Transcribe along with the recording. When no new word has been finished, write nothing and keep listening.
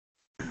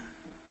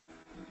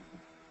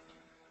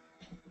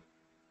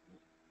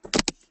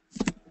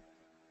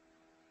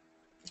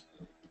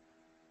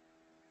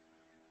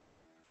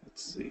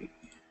see.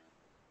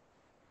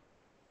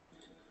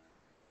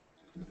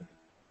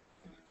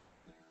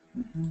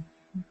 Mhm.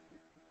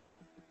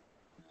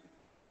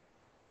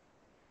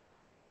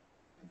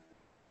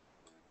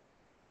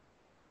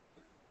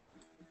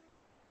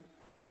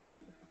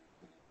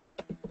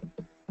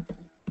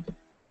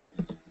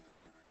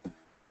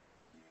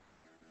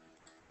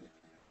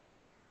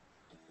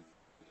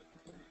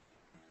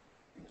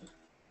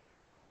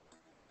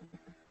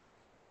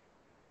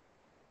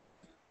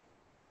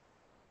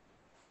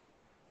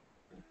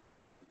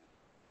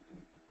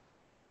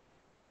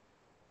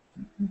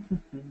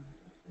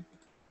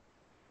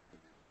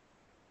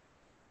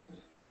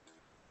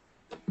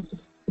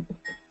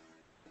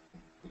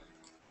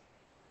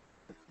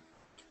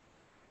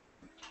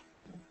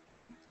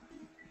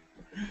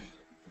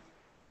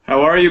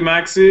 How are you,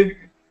 Maxi?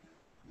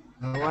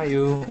 How are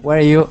you? Where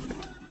are you?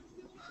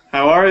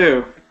 How are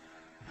you?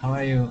 How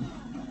are you?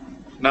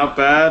 Not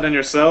bad, and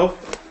yourself?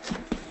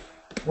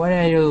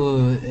 Where are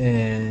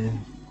you?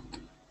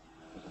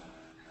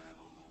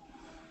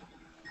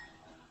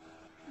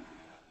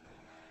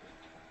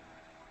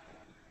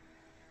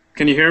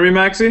 Can you hear me,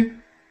 Maxi?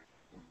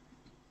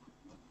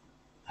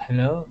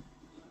 Hello?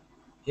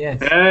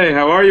 Yes. Hey,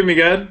 how are you,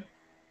 Miguel?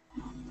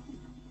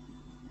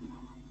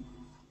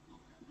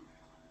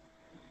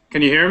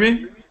 Can you hear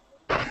me?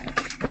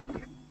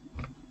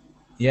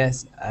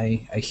 Yes,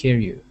 I hear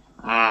you.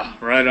 Ah,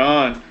 right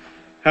on.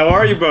 How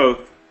are you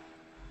both?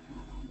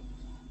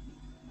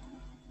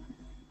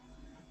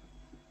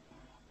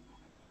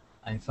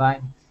 I'm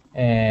fine.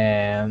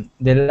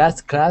 The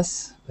last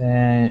class,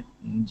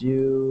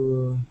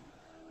 you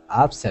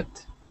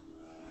accept.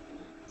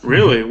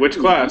 Really? Which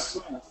class?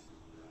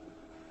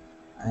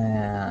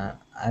 I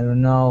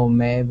don't know.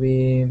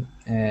 Maybe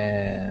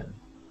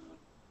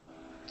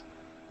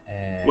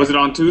Was it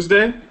on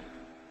Tuesday?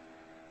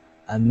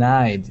 at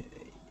night.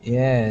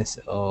 Yes,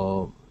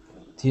 or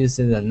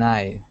Tuesday at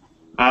night.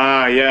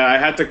 Ah, yeah, I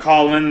had to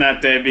call in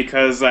that day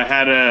because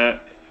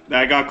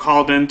I got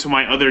called into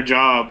my other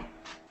job,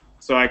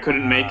 so I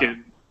couldn't make Uh, it.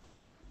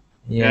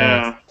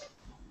 yes. Yeah.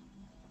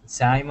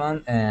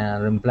 Simon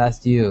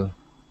replaced you.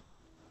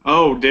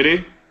 Oh, did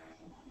he?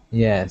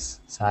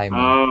 Yes, Simon.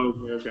 Oh,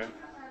 okay, okay.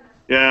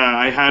 Yeah,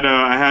 I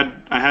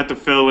had to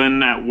fill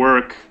in at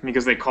work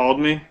because they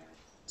called me,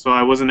 so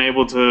I wasn't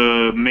able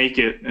to make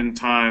it in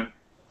time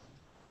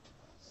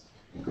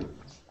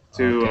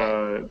to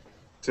Okay. uh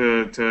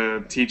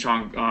to teach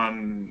on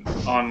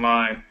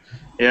online.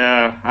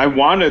 Yeah, I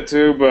wanted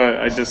to, but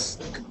I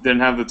just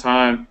didn't have the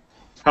time.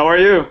 How are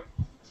you?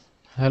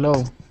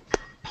 Hello.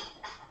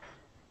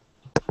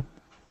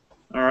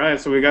 All right,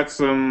 so we got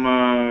some.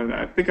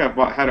 I think I've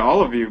had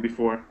all of you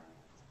before.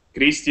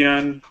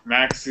 Christian,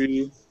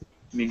 Maxi,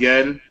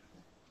 Miguel.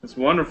 That's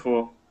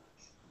wonderful.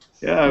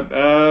 Yeah,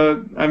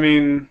 I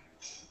mean,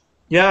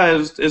 yeah,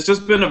 it's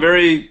just been a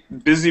very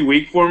busy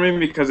week for me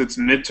because it's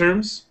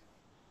midterms.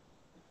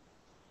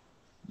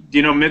 Do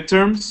you know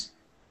midterms?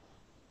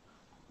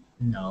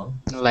 No.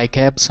 Like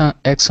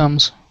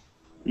exams?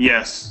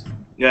 Yes.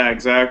 Yeah,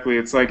 exactly.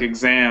 It's like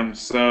exams.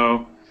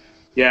 So,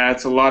 yeah,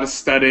 it's a lot of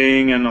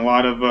studying and a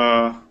lot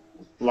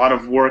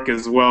of work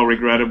as well,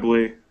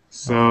 regrettably. Oh,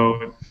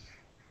 So,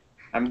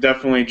 I'm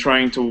definitely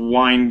trying to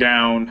wind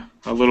down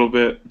a little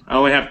bit. I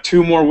only have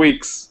 2 more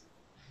weeks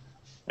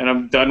and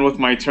I'm done with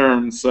my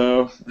term,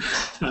 so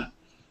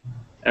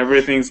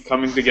everything's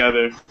coming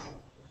together.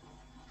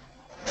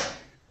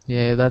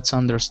 Yeah, that's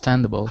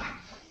understandable.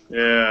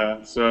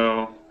 Yeah,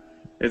 so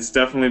it's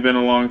definitely been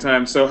a long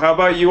time. So how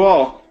about you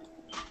all?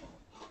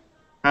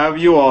 How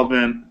have you all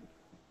been?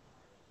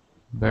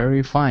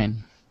 Very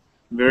fine.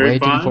 Very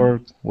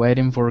fine?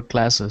 Waiting for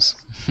classes.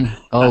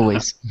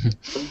 Always.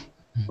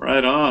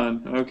 Right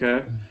on.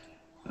 Okay.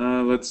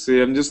 Let's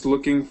see. I'm just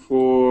looking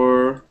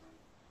for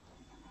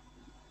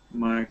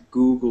my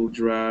Google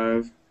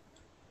Drive.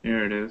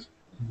 Here it is.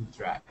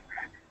 track.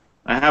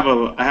 I have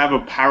a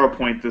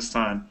PowerPoint this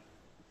time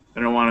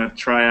that I want to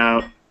try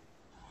out.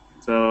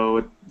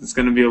 So it's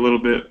going to be a little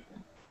bit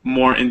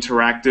more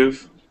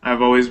interactive.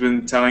 I've always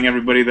been telling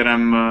everybody that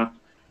I'm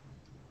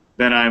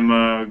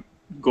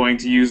going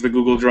to use the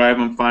Google Drive.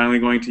 I'm finally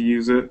going to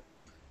use it.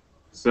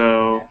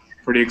 So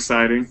pretty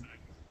exciting.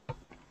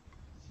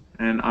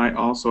 And I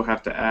also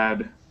have to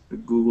add the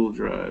Google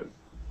Drive.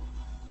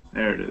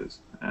 There it is.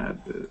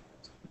 Add the.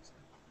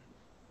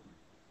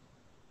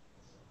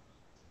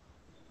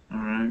 All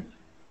right.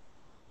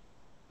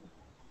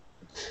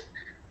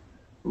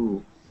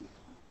 Ooh.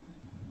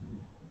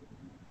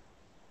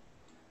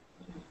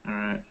 All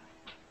right.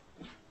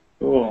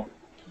 Cool.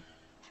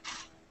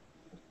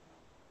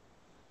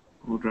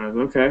 Google Drive.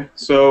 Okay.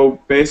 So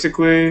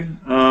basically,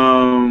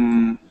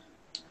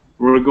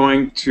 we're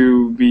going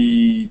to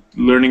be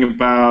learning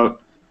about.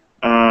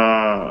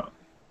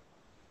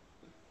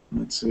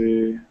 Let's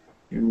see.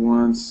 In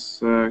one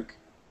sec.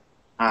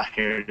 Ah,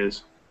 here it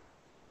is.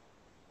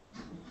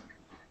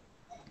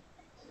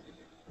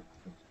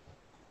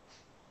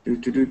 We're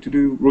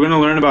going to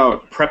learn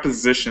about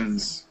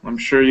prepositions. I'm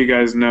sure you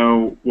guys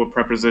know what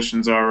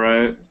prepositions are,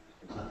 right?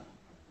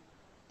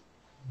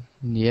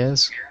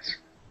 Yes.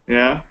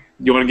 Yeah?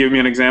 You want to give me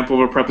an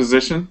example of a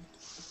preposition?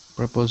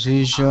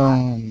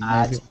 Preposition,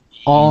 At, maybe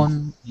in,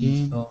 on,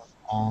 in.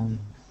 on.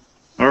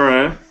 All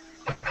right.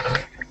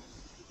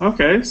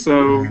 Okay,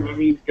 so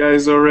maybe you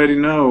guys already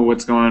know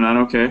what's going on.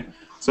 Okay.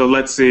 So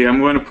let's see. I'm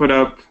going to put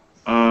up,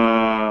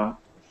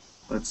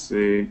 let's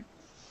see.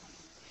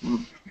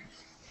 I'm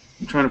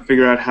trying to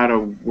figure out how to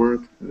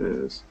work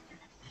this.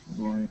 I'm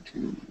going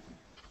to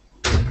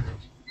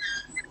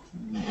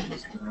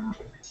use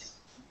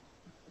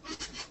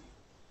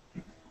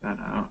that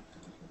out.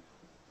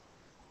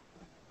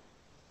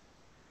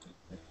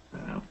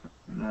 That out.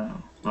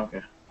 No.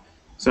 Okay.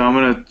 So I'm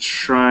going to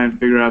try and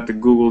figure out the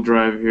Google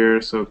Drive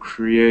here. So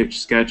create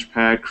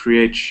Sketchpad,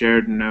 create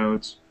shared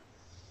notes,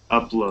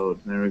 upload.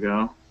 There we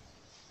go.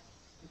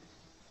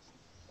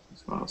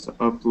 So I'll say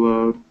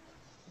upload.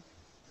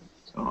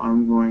 So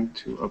I'm going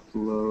to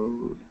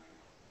upload.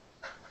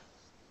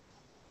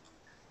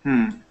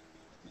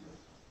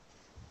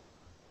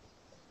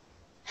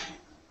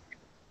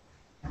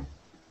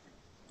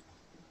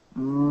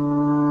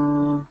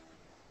 Uh,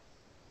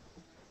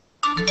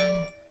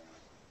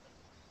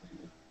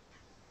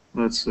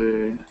 let's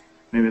see.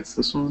 Maybe it's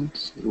this one.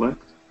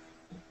 Select.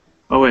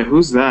 Oh wait,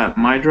 who's that?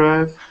 My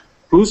Drive?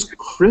 Who's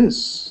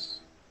Chris?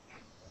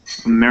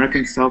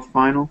 American South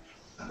Final?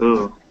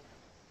 Ugh.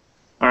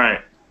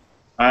 Alright.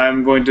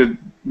 I'm going to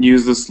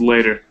use this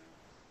later.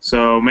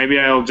 So maybe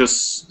I'll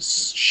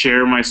just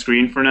share my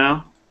screen for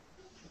now.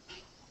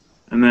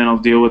 And then I'll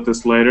deal with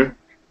this later.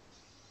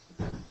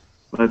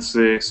 Let's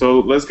see. So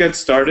let's get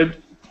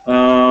started.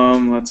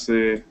 Let's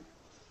see.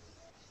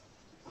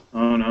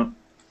 Oh no.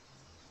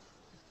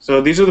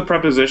 So these are the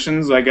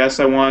prepositions I guess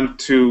I want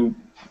to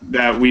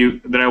that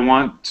I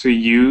want to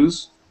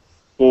use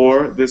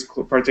for this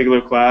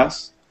particular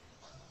class.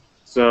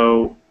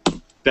 So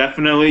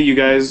definitely you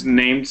guys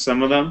named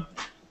some of them.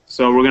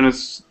 So we're going to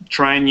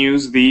try and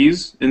use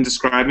these in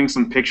describing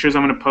some pictures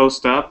I'm going to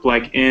post up,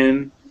 like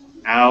in,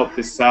 out,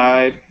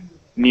 beside,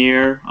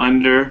 near,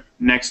 under,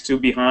 next to,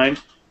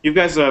 behind. You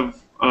guys have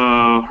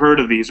heard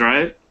of these,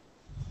 right?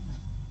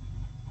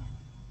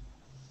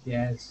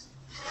 Yes.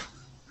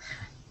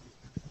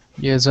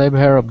 Yes, I've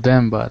heard of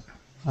them, but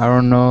I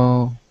don't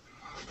know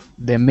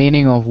the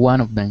meaning of one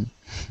of them.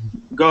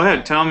 Go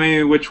ahead. Tell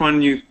me which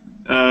one you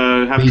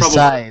have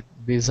trouble.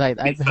 Beside.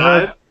 I've Beside?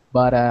 heard,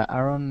 but I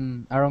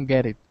don't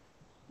get it.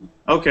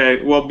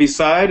 Okay. Well,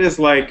 beside is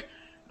like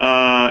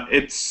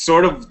it's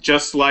sort of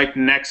just like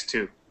next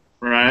to,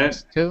 right?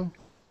 Next to?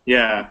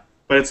 Yeah,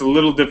 but it's a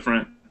little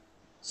different.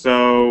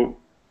 So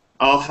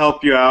I'll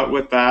help you out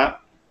with that.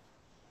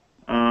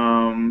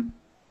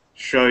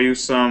 Show you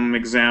some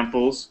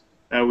examples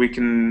that we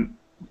can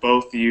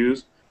both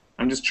use.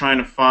 I'm just trying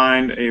to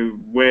find a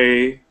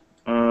way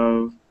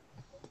of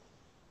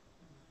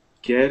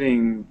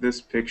getting this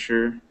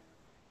picture.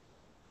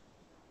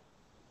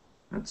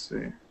 Let's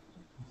see.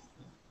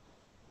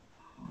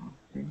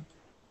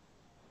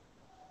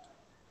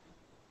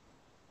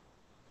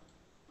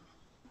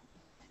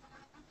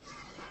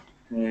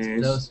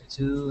 Close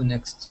to,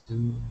 next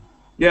to.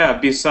 Yeah,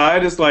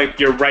 beside is like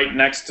you're right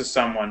next to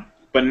someone.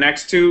 But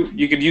next to,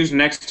 you could use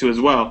next to as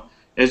well.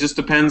 It just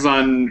depends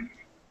on,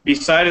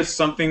 beside is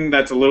something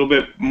that's a little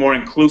bit more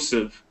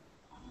inclusive.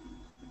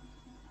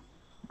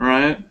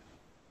 Right?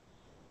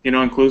 You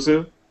know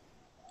inclusive?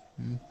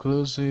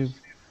 Inclusive.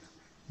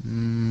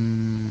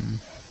 Not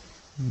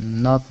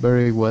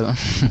very well.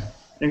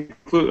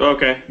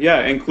 Okay,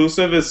 yeah,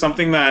 inclusive is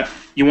something that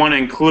you want to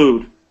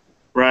include,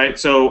 right?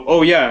 So,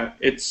 oh yeah,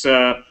 it's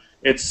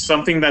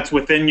something that's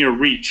within your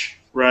reach,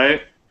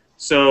 right?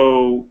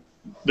 So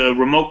the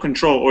remote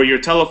control or your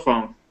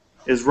telephone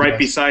is right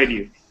beside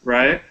you,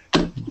 right?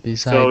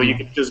 Beside So you. you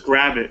can just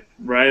grab it,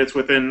 right? It's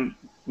within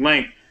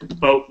length.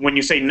 But when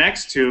you say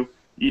next to,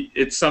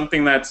 it's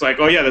something that's like,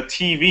 oh yeah, the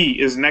TV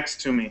is next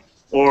to me,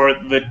 or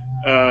the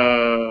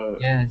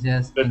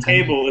Yes. the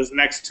table is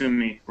next to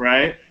me,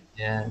 right?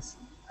 Yes,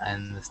 I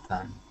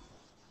understand.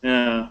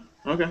 Yeah.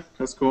 Okay,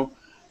 that's cool.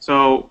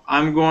 So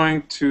I'm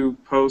going to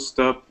post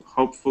up.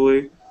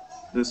 Hopefully,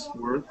 this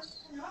works.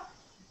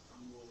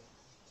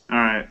 All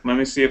right. Let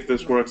me see if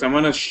this works. I'm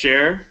gonna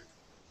share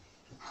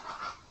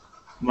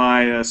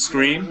my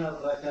screen. Oh,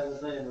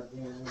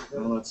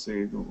 let's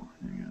see.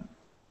 Hang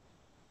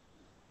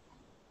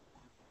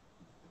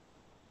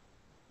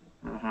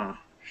on.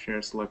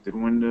 Share selected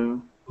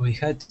window. We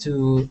had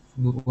to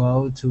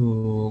go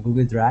to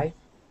Google Drive.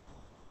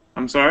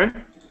 I'm sorry.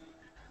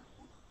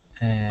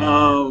 And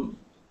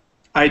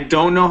I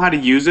don't know how to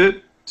use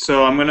it,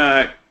 so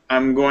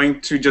I'm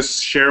going to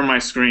just share my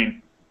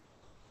screen.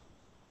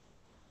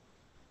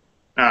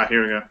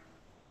 Here we go.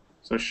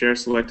 So share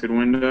selected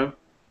window.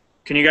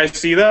 Can you guys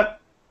see that?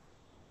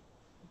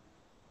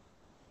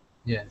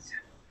 yes.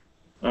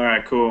 All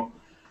right, cool.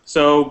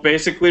 So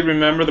basically,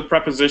 remember the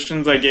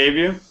prepositions I gave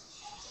you?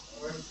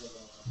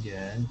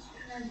 Yes.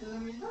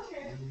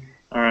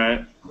 All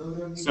right.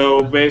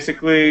 So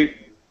basically,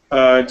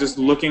 just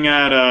looking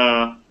at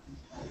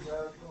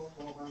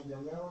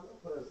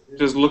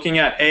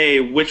A,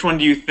 which one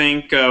do you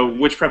think?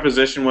 Which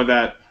preposition would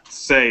that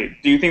say.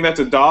 Do you think that's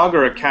a dog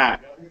or a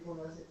cat?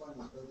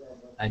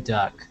 A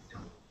dog.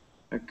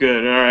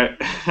 Good. All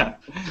right.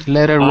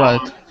 Letter Um,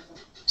 what?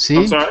 I'm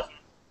C? sorry.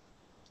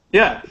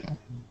 Yeah.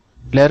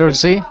 Letter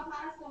C?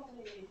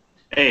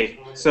 A.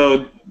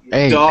 So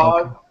A. Okay.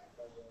 dog,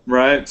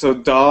 right? So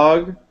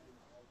dog.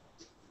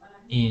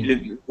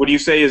 In. What do you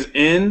say is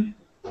in,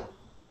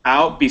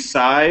 out,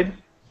 beside,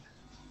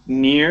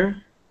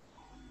 near,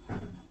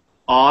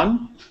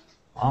 on?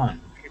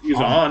 On. Use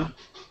on.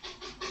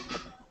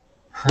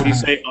 What do you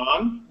say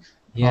on?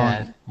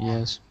 Yeah. On.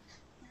 Yes.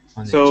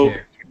 On the So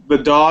chair. the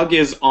dog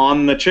is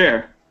on the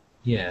chair.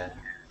 Yeah.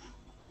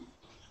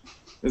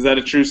 Is that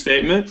a true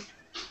statement?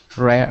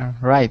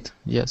 Right.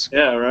 Yes.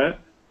 Yeah, right.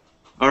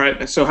 All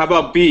right. So how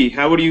about B?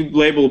 How would you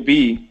label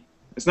B?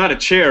 It's not a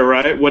chair,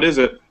 right? What is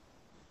it?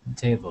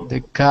 Table.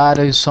 The cat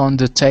is on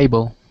the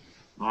table.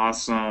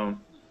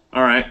 Awesome.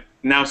 All right.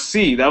 Now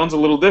C. That one's a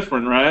little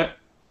different, right?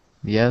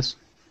 Yes.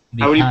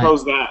 How would you Behind.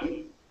 pose that?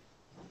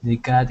 The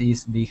cat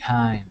is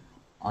behind.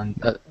 On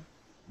That,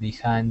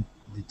 behind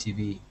the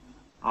TV.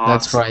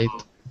 that's right.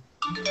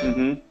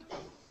 Mm-hmm.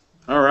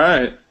 All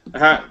right.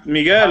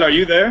 Miguel, are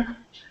you there?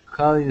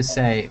 How do you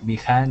say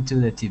behind to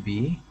the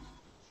TV?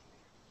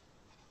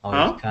 Or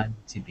Huh? behind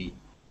the TV?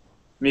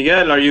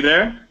 Miguel, are you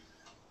there?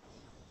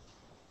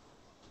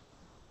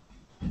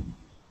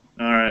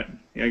 All right.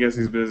 Yeah, I guess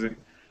he's busy.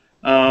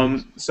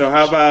 So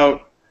how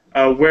about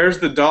where's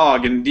the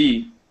dog in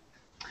D?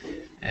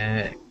 Uh,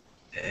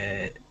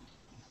 uh,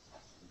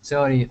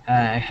 sorry,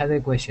 I had a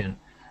question.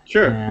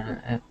 Sure.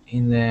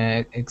 In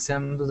the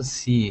example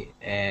C,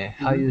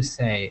 how you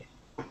say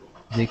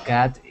the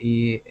cat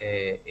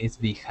is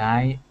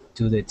behind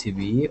to the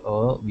TV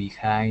or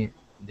behind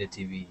the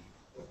TV?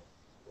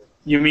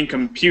 You mean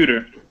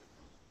computer?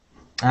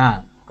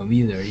 Ah,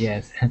 computer,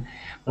 yes.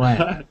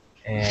 Well,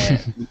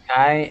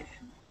 behind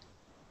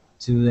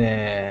to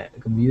the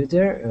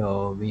computer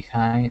or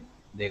behind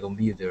the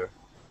computer?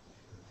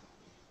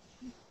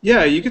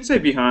 Yeah, you could say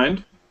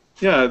behind.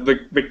 Yeah,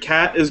 the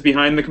cat is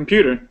behind the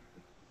computer.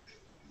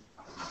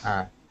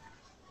 Ah,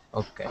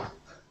 okay.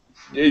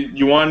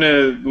 You want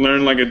to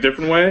learn like a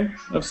different way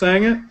of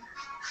saying it?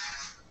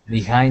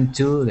 Behind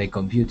to the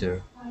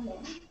computer.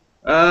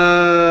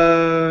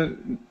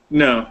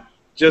 No.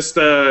 Just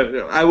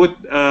I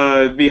would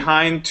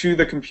behind to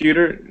the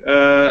computer.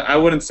 I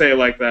wouldn't say it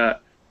like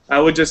that. I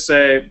would just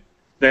say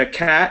the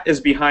cat is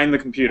behind the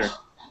computer.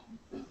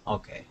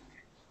 Okay.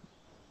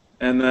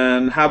 And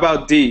then how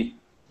about D?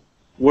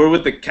 Where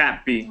would the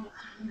cat be?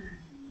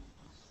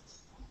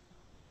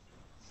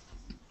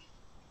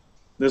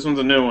 This one's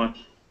a new one.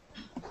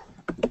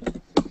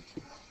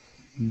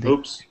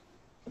 Oops.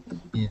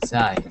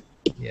 Inside.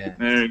 Yeah.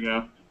 There you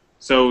go.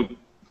 So,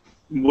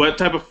 what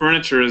type of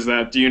furniture is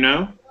that? Do you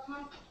know?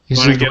 Is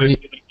Want to it get re-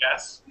 a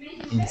guess?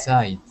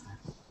 Inside.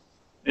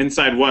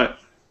 Inside what?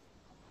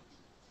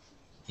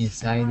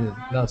 Inside the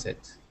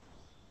closet.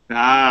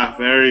 Ah,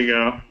 there you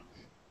go.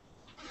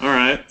 All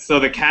right. So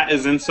the cat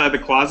is inside the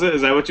closet.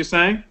 Is that what you're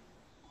saying?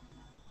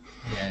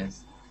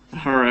 Yes.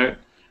 All right.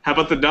 How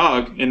about the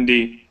dog in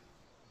D?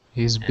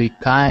 He's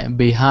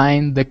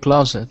behind the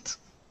closet.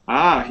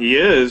 Ah, he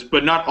is,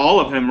 but not all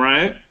of him,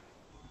 right?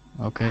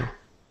 Okay.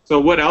 So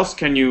what else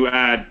can you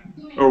add,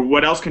 or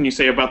what else can you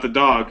say about the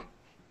dog?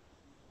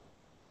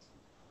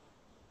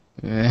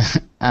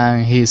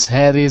 And his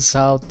head is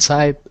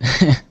outside.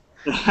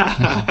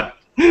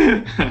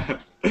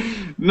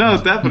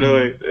 No,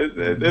 definitely.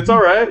 It's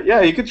all right.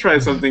 Yeah, you could try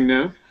something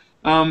new.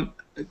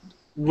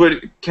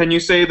 Can you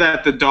say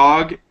that the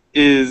dog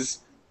is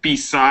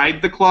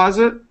beside the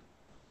closet?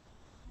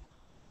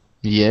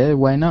 Yeah,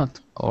 why not?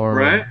 Or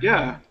Right?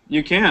 Yeah,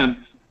 you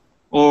can.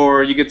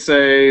 Or you could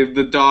say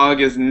the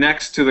dog is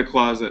next to the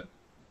closet.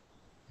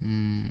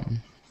 mm,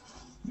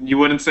 You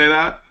wouldn't say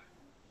that?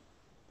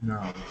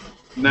 No.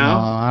 No? no,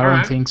 I All don't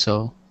right. think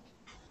so.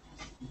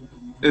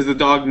 Is the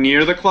dog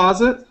near the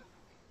closet?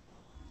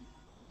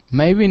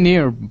 Maybe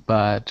near,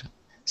 but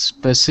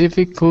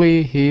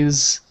specifically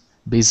he's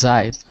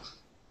beside.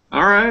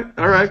 All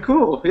right,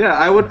 cool. Yeah,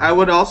 I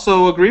would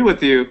also agree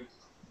with you,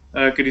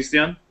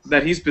 Christian,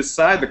 that he's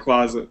beside the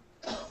closet.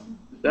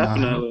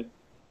 Definitely.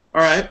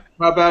 All right.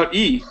 How about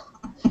E?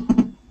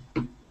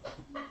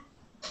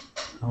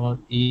 How about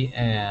E?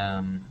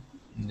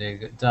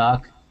 The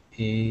dog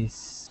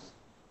is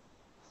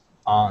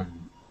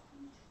on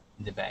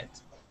the bed.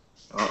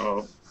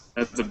 Uh-oh.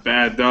 That's a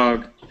bad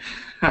dog.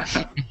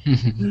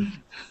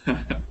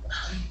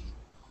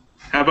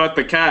 How about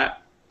the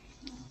cat?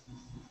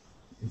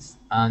 It's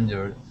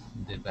under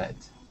the bed.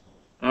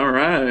 All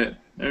right.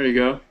 There you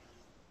go.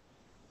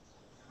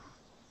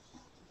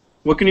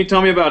 What can you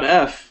tell me about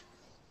F?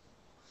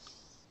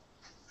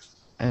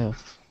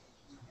 F.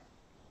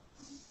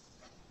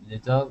 The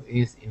dog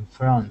is in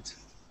front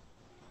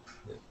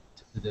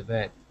to the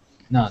bed.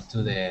 No,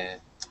 to the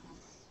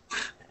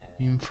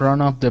In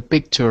front of the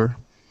picture.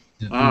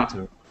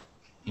 computer.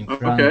 In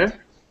front. Okay.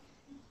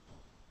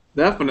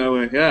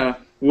 Definitely, yeah.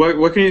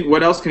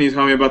 What else can you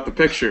tell me about the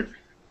picture?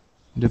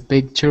 The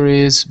picture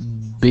is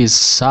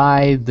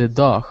beside the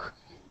dog.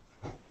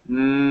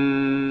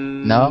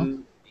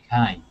 No?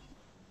 Behind.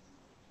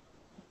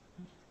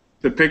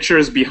 The picture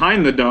is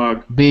behind the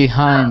dog.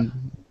 Behind.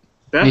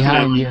 Behind,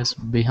 Definitely. yes.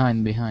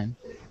 Behind.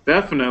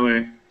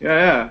 Definitely.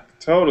 Yeah,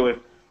 totally.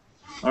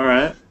 All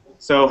right.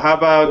 So how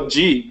about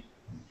G?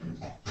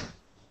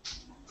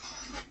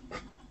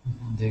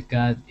 The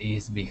cat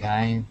is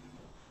behind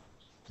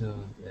to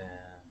the.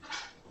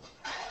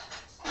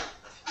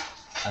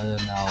 I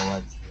don't know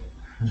what.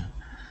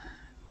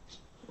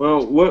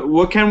 Well,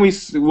 what can we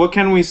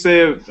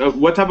say?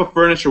 What type of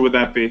furniture would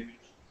that be?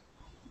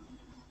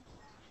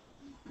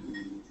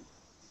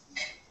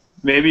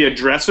 Maybe a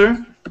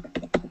dresser.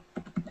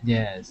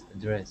 Yes, the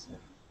dresser.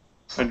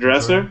 A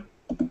dresser.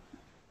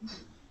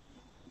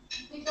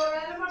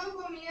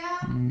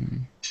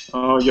 Mm.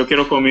 Oh, yo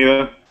quiero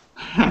comida.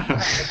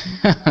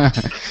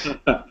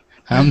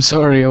 I'm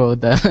sorry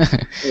about that.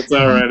 It's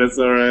all right. It's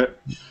all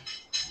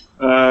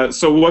right.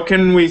 So what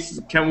can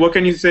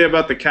you say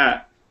about the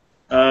cat?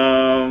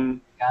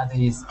 Cat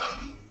is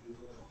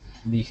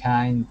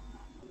behind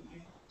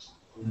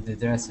the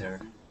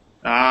dresser.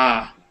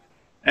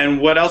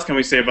 And what else can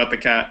we say about the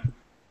cat?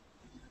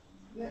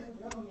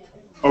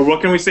 Or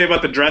what can we say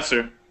about the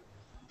dresser?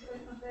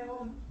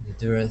 The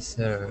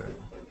dresser.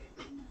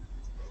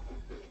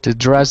 The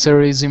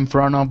dresser is in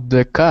front of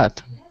the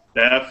cat.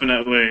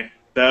 Definitely.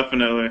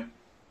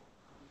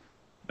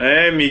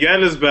 Hey,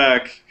 Miguel is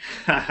back.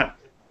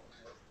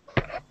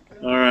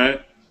 All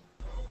right.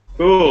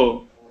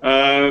 Cool.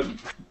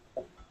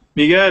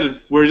 Miguel,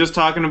 we're just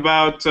talking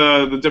about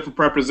the different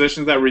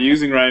prepositions that we're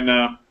using right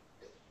now.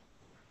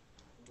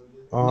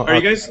 Are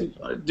you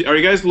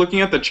guys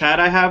looking at the chat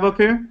I have up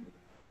here?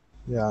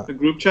 Yeah. The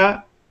group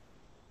chat?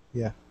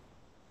 Yeah.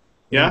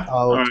 Yeah?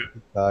 All Out,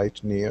 right. beside,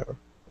 near.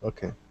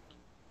 Okay.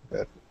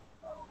 Good.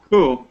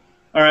 Cool.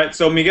 All right.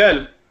 So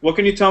Miguel, what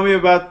can you tell me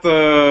about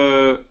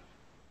the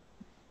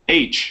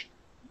H?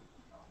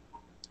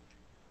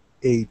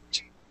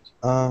 H.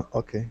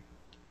 Okay.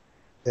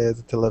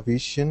 The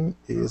television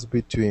is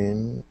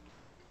between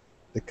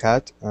the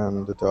cat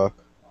and the dog.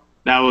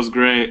 That was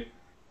great.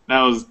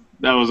 That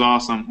was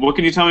awesome. What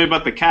can you tell me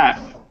about the cat?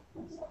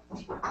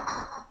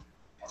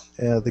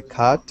 The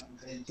cat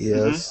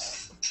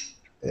is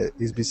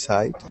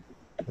beside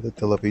the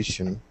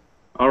television.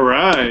 All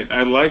right.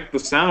 I like the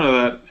sound of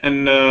that.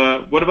 And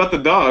what about the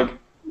dog?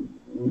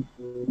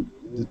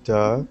 The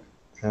dog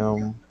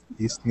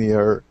is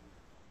near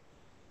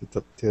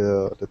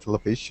the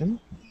television.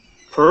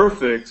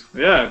 Perfect.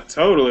 Yeah,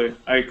 totally.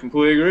 I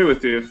completely agree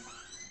with you.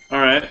 All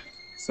right.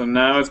 So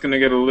now it's going to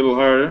get a little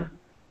harder.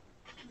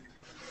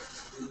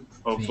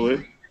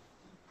 Hopefully.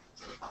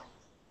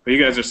 But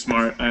you guys are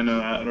smart. I know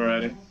that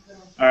already.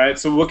 All right.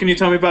 So what can you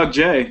tell me about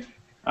Jay?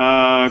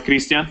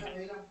 Christian?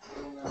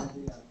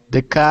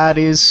 The cat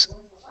is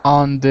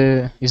on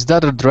the. Is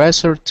that a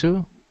dresser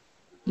too?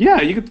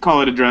 Yeah, you could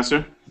call it a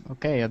dresser.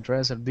 Okay, a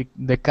dresser.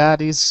 The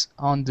cat is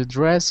on the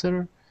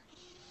dresser,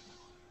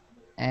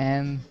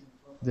 and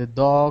the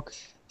dog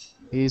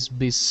is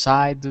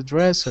beside the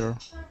dresser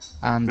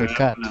and the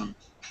cat.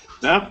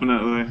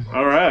 Definitely.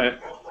 All right.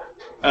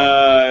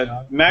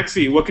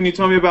 Maxi, what can you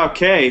tell me about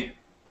K?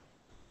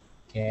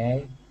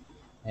 Okay.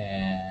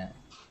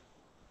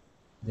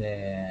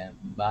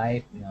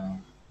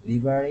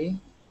 Library.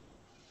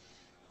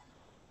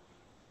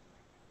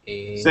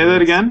 Say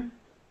that again.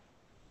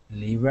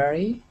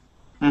 Library?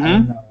 I Mm-hmm.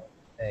 don't know.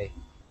 Hey.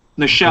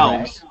 The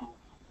shelves.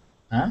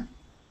 Huh?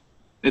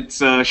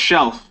 It's a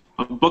shelf,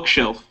 a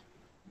bookshelf.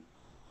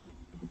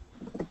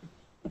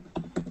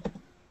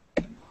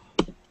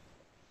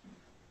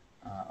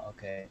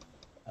 Okay.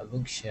 A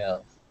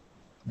bookshelf.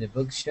 The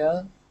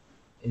bookshelf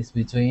is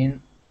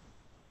between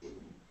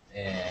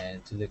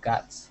to the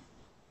cats.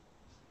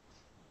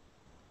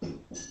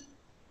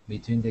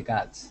 Between the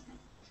cats.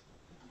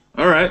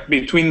 All right,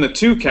 between the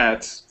two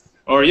cats.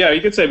 Or yeah,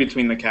 you could say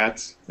between the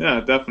cats. Yeah,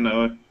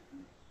 definitely.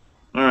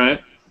 All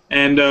right.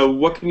 And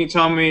what can you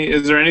tell me?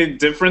 Is there any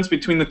difference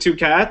between the two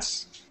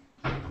cats?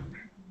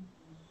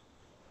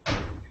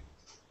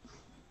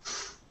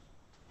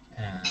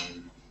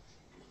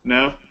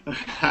 No? The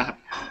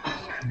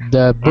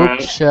All right.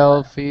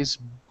 bookshelf is.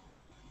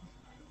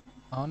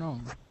 Oh no.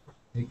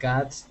 The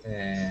cats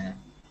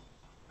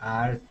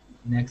are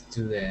next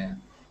to the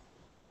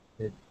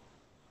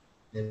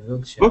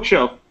bookshelf.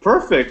 Bookshelf.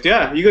 Perfect.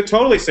 Yeah, you could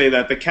totally say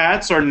that. The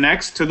cats are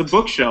next to the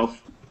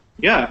bookshelf.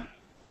 Yeah.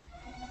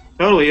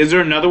 Totally. Is there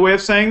another way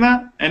of saying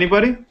that?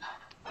 Anybody?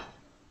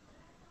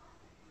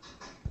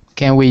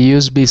 Can we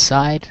use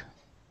beside?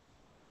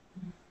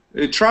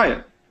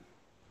 Try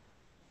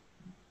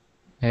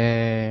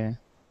it.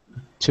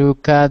 Two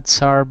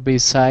cats are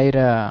beside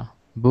a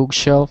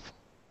bookshelf.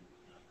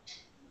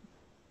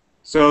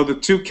 So the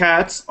two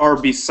cats are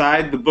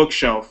beside the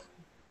bookshelf.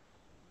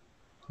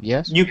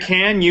 Yes. You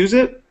can use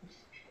it.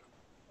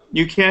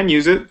 You can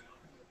use it.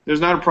 There's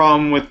not a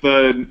problem with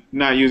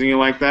not using it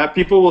like that.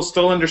 People will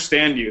still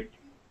understand you,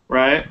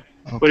 right?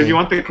 Okay. But if you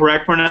want the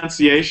correct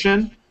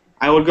pronunciation,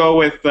 I would go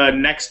with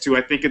next to.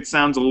 I think it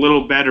sounds a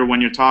little better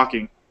when you're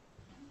talking.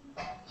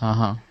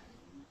 Uh-huh.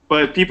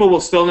 but people will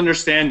still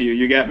understand you.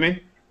 You get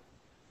me?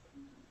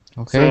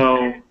 Okay.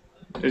 So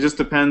it just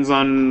depends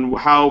on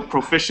how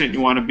proficient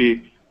you want to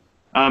be.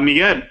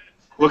 Miguel,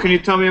 what can you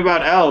tell me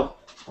about L?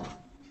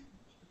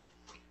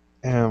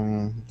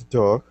 The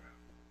dog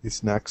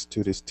is next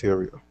to the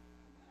stereo.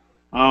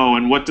 Oh,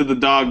 and what did the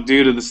dog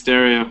do to the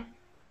stereo?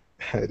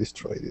 I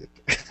destroyed it.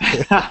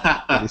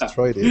 I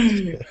destroyed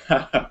it.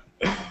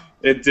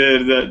 It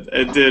did that.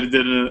 It did,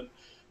 didn't it?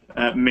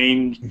 That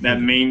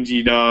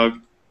mangy dog.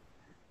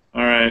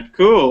 All right,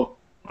 cool.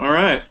 All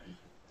right.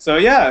 So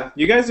yeah,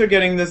 you guys are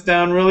getting this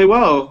down really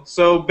well.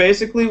 So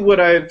basically, what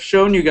I've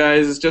shown you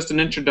guys is just an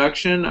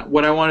introduction.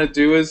 What I want to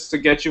do is to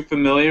get you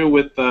familiar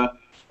with the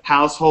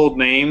household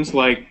names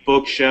like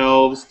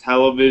bookshelves,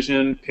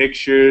 television,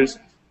 pictures,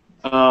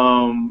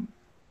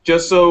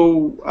 just so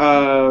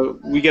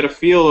we get a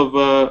feel of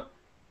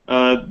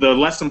the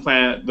lesson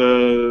plan,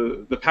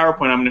 the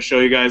PowerPoint I'm going to show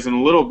you guys in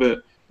a little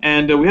bit.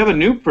 And we have a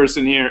new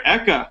person here,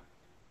 Eka.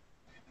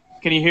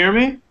 Can you hear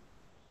me?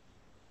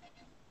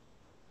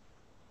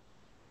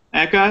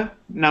 Eka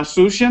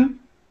Nausushin?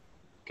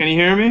 Can you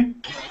hear me?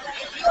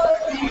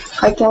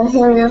 I can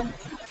hear you.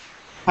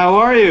 How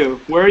are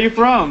you? Where are you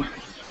from?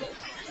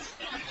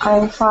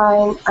 I'm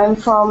fine. I'm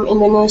from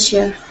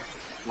Indonesia.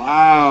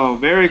 Wow,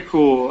 very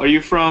cool. Are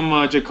you from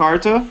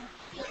Jakarta?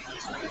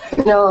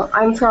 No,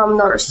 I'm from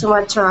North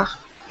Sumatra.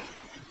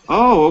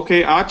 Oh,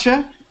 okay.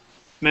 Aceh?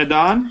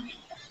 Medan?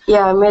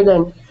 Yeah,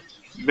 Medan.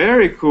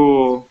 Very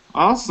cool.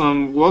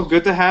 Awesome. Well,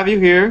 good to have you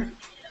here.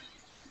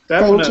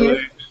 Definitely.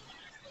 Thank you.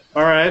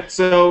 All right.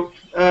 So,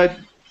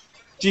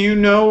 do you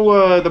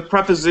know the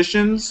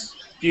prepositions?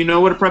 Do you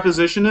know what a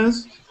preposition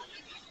is?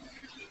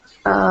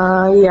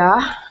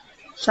 Yeah.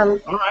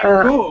 Some. All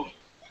right. Cool.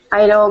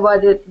 I know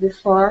about it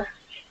before.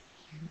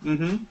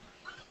 Mm-hmm.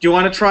 Do you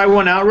want to try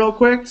one out real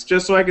quick,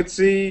 just so I could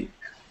see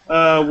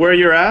where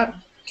you're at?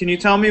 Can you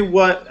tell me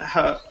what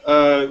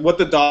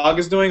the dog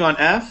is doing on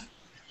F?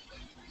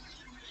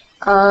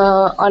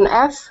 On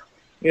F?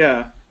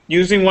 Yeah.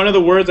 Using one of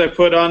the words I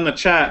put on the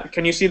chat.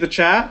 Can you see the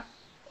chat?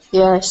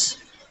 Yes.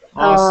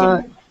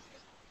 Awesome.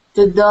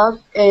 The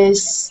dog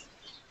is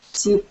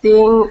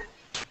sitting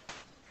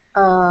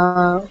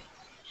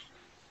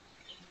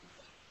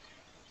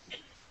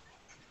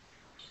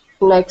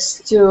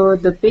next to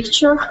the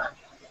picture.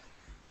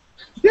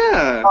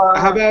 Yeah.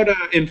 How about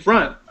in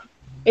front?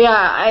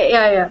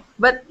 Yeah.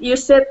 But you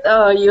said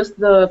use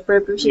the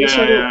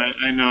preposition. Yeah,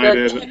 I know I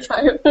did.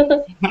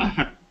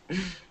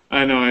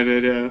 I know I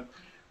did, yeah.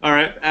 All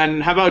right.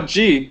 And how about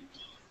G?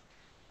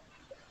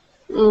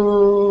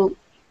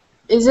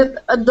 Is it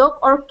a dog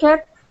or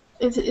cat?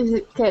 Is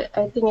it cat?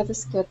 I think it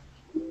is cat.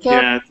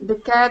 Cat. Yeah. The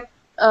cat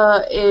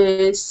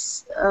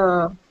is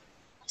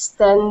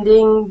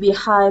standing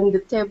behind the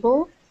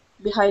table,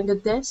 behind the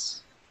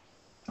desk.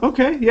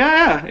 Okay.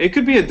 Yeah. It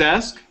could be a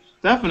desk.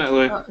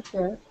 Definitely.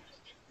 Okay.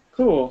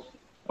 Cool.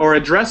 Or a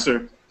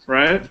dresser,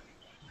 right?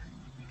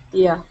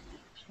 Yeah.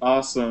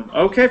 Awesome.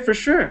 Okay, for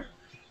sure.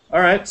 All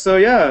right. So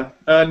yeah,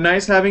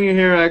 nice having you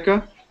here,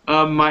 Eka.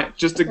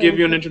 Just to give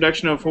you an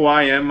introduction of who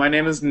I am, my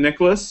name is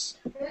Nicholas.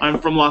 I'm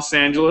from Los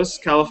Angeles,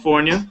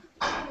 California.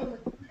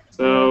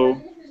 So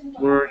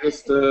we're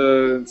just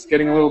it's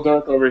getting a little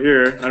dark over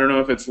here. I don't know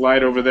if it's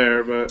light over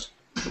there, but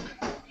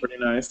pretty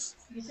nice.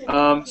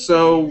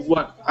 So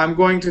what I'm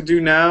going to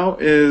do now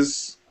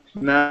is,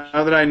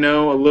 now that I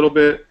know a little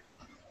bit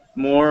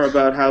more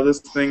about how this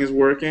thing is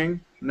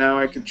working, now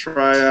I can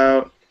try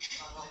out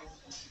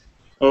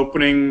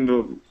opening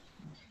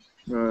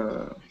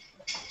the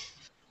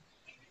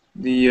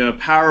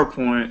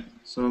PowerPoint.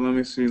 So let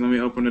me see. Let me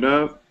open it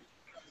up.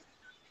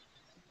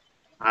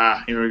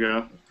 Ah, here we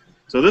go.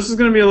 So this is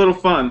going to be a little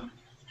fun.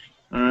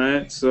 All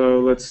right.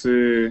 So let's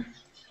see.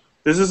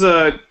 This is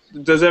a.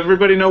 Does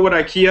everybody know what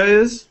IKEA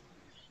is?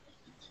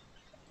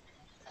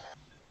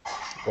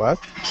 What?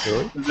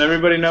 Sorry? Does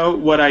everybody know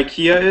what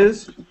IKEA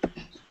is?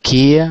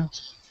 Kia.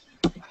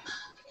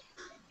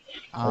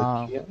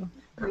 IKEA?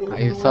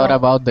 I thought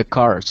about the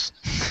cars.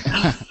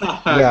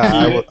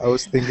 Yeah, I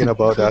was thinking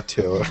about that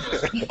too.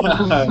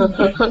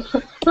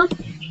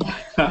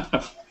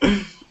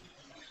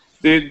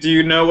 Do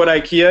you know what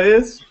IKEA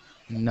is?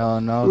 No,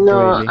 not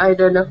No, really. I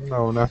don't know.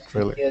 No, not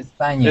really.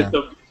 España.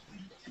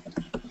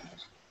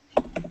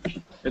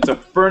 It's a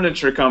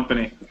furniture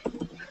company.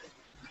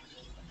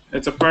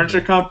 It's a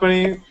furniture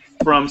company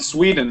from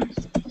Sweden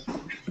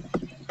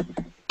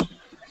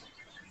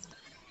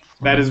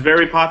that is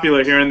very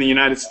popular here in the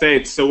United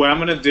States. So what I'm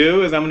going to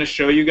do is I'm going to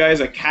show you guys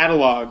a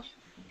catalog,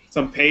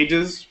 some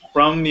pages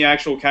from the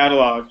actual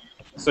catalog,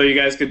 so you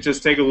guys could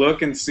just take a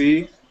look and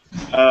see,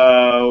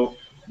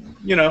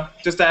 you know,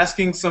 just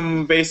asking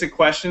some basic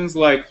questions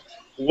like,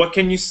 what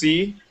can you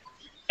see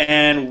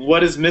and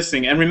what is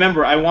missing? And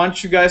remember, I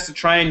want you guys to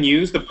try and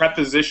use the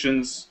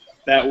prepositions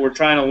that we're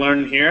trying to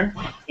learn here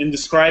in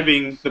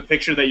describing the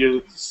picture that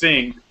you're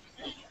seeing.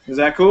 Is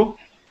that cool?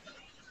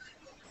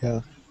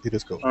 Yeah, it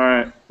is cool. All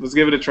right, let's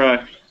give it a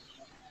try.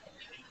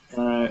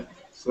 All right,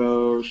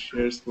 so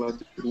share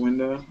selected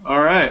window.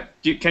 All right,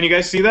 can you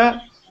guys see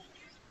that?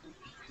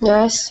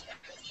 Yes.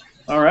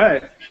 All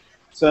right.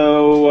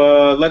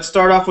 So let's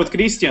start off with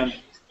Christian.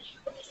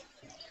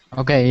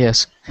 Okay,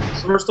 yes.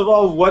 First of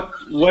all,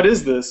 what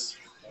is this?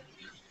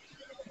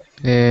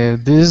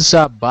 This is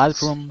a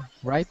bathroom,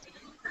 right?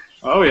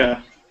 Oh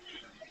yeah.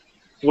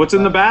 What's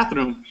in the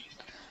bathroom?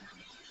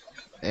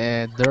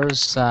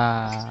 There's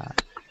a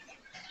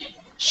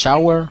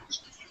shower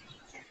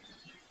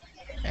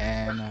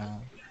and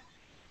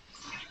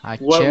a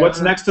chair.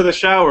 What's next to the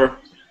shower?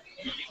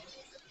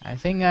 I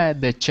think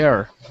the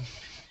chair.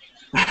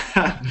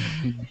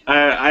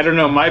 I don't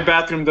know. My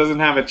bathroom doesn't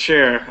have a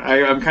chair.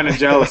 I'm kind of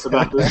jealous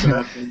about this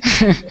bathroom.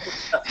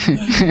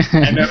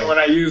 I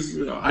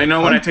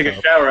know when I take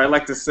a shower, I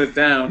like to sit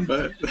down,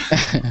 but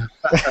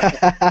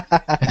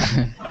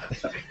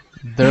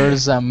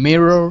There's a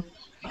mirror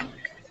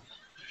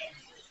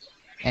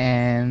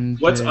and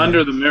what's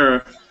under the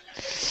mirror?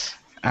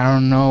 I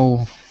don't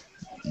know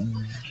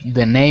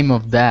the name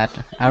of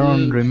that. I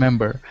don't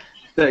remember.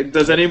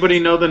 Does anybody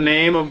know the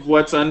name of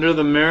what's under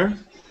the mirror?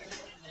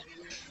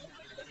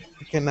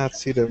 I cannot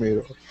see the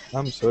mirror.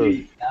 I'm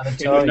sorry.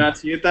 Can you not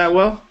see it that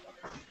well?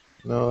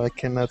 No, I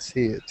cannot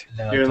see it.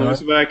 Here, let me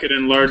see if I could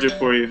enlarge it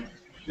for you.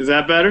 Is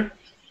that better?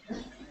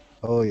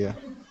 Oh yeah.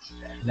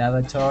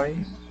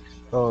 Lavatory.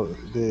 Oh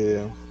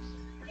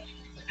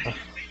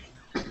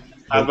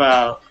How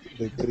about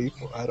the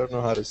grifo. I don't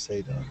know how to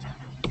say that.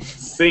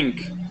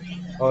 sink?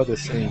 Oh, the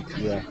sink.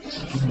 Yeah.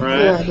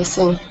 Right. Yeah, the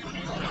same.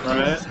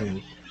 Right.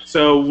 Sink.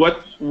 So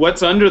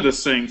what's under the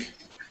sink?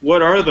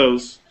 What are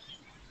those?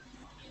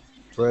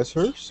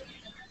 Dressers.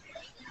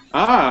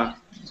 Ah,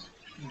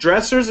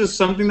 dressers is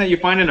something that you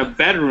find in a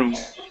bedroom.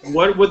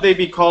 What would they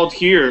be called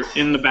here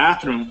in the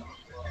bathroom?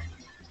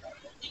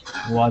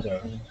 Water.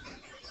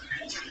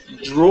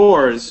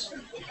 Drawers,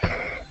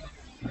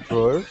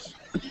 Drawers.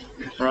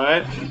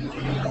 right?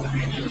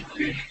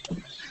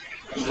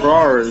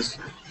 Drawers,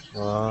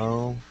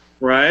 Wow.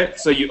 right?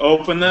 So you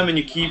open them and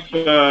you keep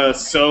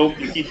soap,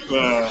 you keep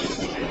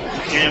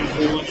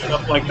shampoo and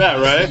stuff like that,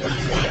 right?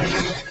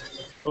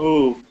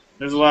 Ooh,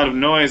 there's a lot of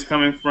noise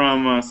coming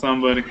from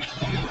somebody.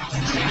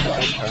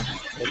 Okay.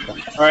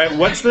 All right,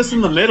 what's this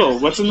in the middle?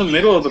 What's in the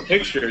middle of the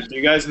picture? Do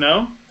you guys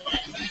know?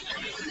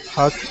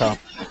 Hot tub.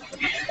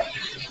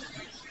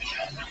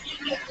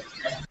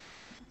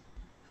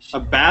 A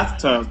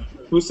bathtub.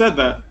 Who said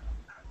that?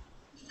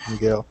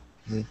 Miguel.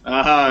 Me.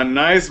 Ah,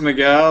 nice,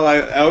 Miguel.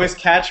 I always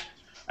catch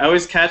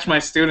my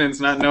students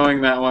not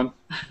knowing that one.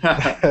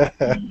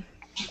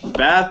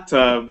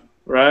 Bathtub,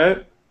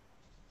 right?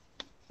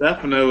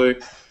 Definitely.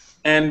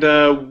 And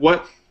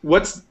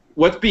what's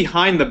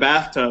behind the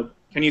bathtub?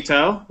 Can you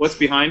tell? What's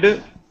behind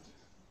it?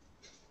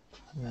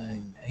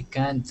 I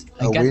can't.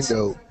 A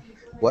window.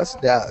 What's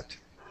that?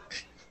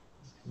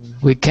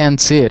 We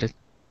can't see it.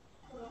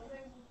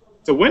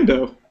 It's a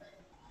window.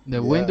 The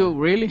Yeah. window,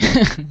 really?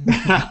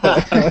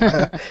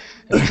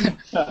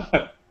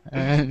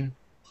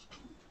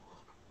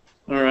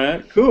 All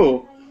right,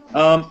 cool.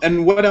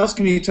 And what else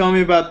can you tell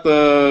me about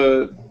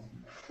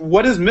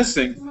what is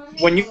missing?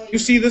 When you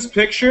see this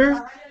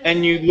picture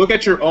and you look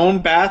at your own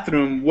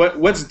bathroom,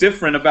 what's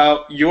different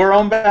about your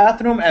own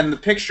bathroom and the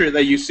picture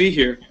that you see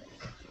here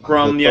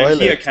from the toilet.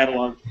 IKEA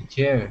catalog?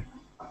 Chair.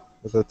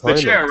 The The toilet.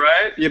 chair,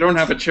 right? You don't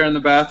have a chair in the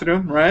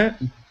bathroom, right?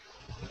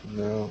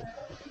 No.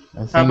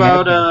 I think How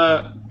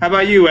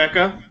about you,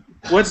 Eka?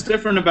 What's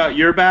different about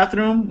your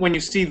bathroom when you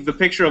see the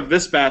picture of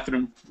this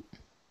bathroom?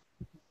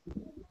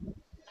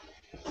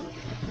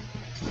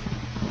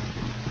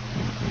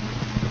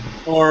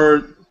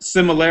 Or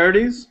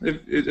similarities?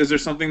 Is there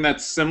something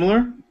that's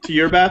similar to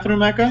your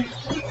bathroom, Eka?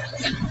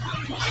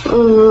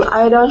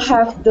 I don't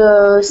have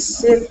the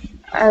seat.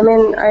 I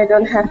mean, I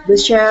don't have the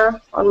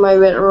chair on my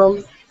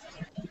bedroom.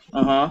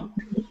 Uh-huh.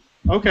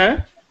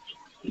 Okay.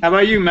 How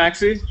about you,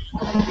 Maxi?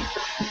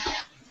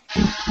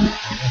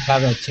 I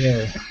have a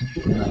chair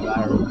in my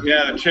bedroom.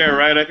 Yeah, the chair,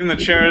 right? I think the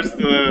chair is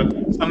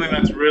something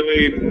that's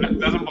really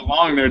doesn't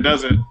belong there,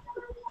 does it?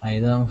 I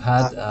don't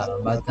have a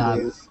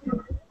bathtub.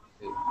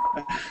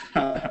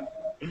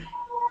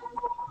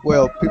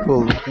 Well,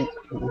 people,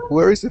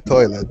 where is the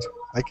toilet?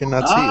 I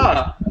cannot see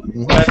Ah,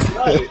 it. that's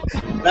right.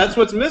 That's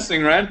what's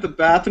missing, right? The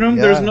bathroom,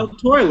 there's Yeah. no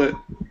toilet.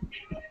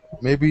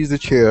 Maybe it's the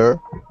chair.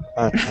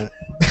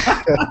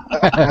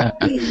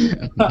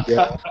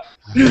 Yeah.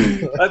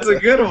 That's a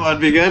good one,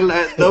 because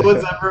no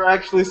one's ever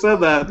actually said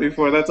that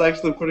before. That's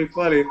actually pretty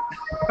funny.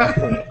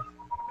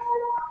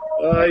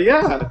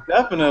 Yeah,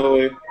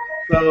 definitely.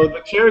 So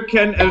the chair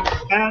can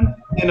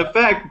in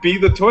effect, be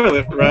the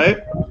toilet, right?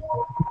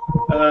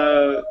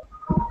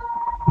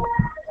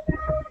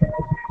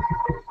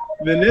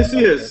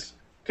 Vinicius,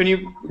 can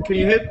you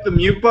hit the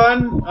mute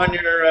button on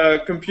your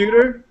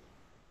computer?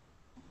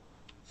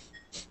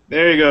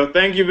 There you go.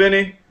 Thank you,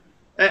 Vinny.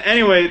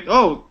 Anyway,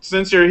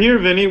 since you're here,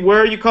 Vinny, where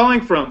are you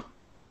calling from?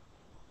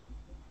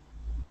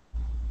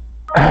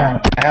 I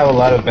have a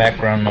lot of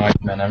background noise,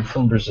 man. I'm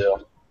from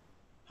Brazil.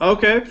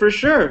 Okay, for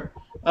sure.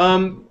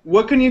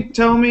 What can you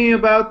tell me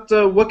about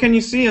what can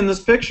you see in this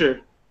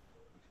picture?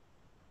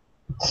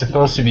 It's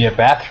supposed to be a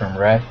bathroom,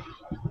 right?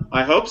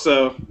 I hope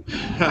so.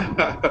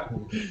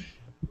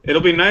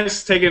 It'll be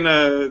nice taking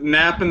a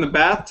nap in the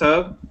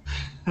bathtub.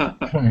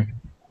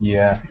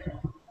 Yeah.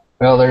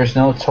 Well, there's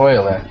no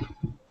toilet, like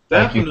you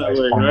guys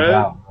Definitely, pointed right?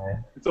 out, right?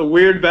 It's a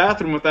weird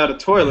bathroom without a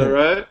toilet,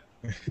 right?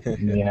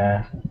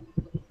 Yeah.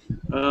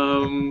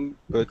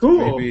 But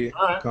Cool. maybe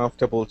All right.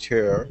 comfortable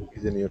chair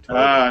is in your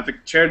toilet. The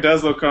chair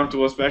does look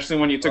comfortable, especially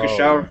when you took a Oh,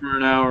 shower yeah. for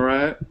an hour,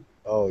 right?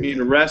 Oh You need yeah.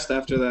 to rest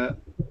after that.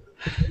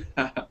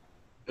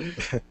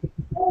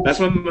 That's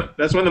when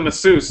the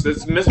masseuse.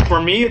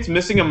 For me. It's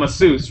missing a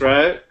masseuse,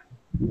 right?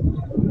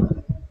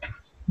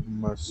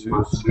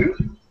 Masseuse?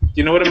 Do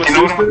you know what a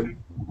masseuse is?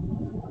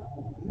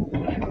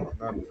 No,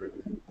 not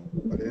really.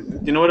 What is Do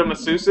it? you know what a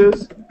masseuse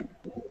is?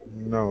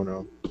 No,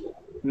 no.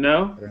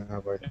 No. I don't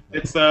have it.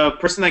 It's a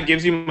person that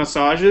gives you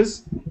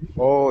massages.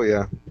 Oh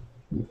yeah.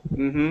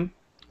 Mm-hmm.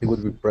 It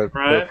would be Right.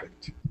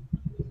 perfect.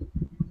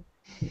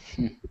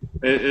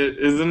 It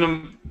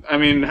isn't. I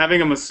mean,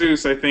 having a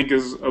masseuse, I think,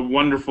 is a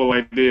wonderful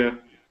idea.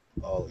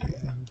 Oh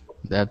yeah.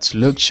 That's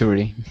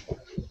luxury.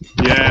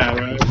 Yeah,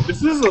 right.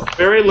 This is a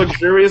very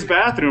luxurious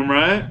bathroom,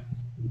 right?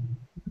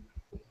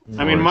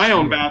 I mean, my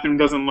own bathroom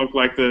doesn't look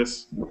like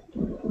this.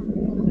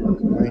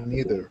 Mine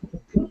neither.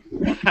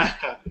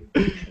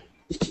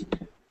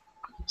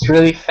 It's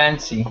really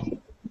fancy.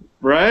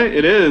 Right?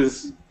 It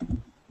is.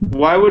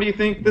 Why would you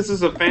think this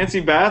is a fancy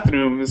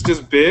bathroom? It's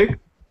just big.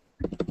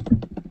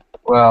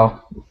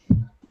 Well,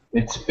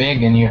 it's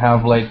big and you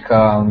have like,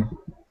 I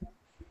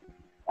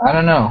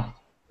don't know.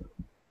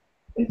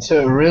 It's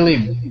a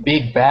really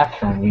big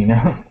bathroom, you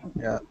know?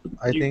 Yeah.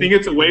 I You think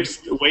it's a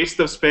waste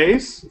of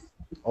space?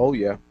 Oh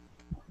yeah.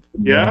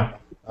 Yeah.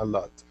 A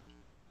lot.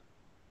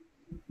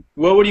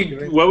 What would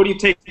you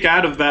take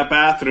out of that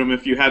bathroom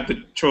if you had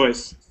the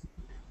choice?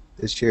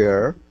 The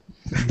chair.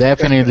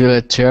 Definitely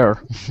the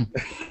chair.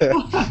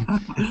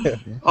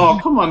 Oh,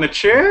 come on, the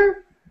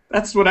chair?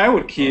 That's what I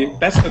would keep.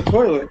 That's the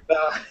toilet,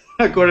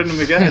 according to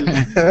Miguel.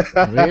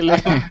 Really?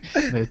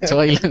 The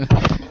toilet.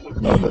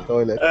 No, the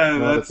toilet.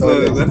 No, That's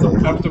the toilet.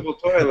 a comfortable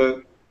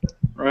toilet,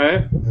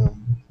 right?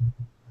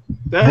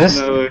 This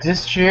Definitely.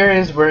 this chair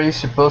is where you're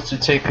supposed to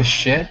take a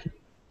shit.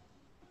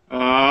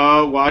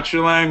 Watch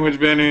your language,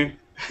 Benny.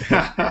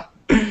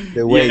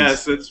 The waste.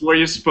 Yes, it's where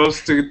you're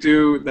supposed to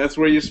do. That's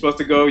where you're supposed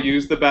to go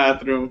use the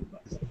bathroom,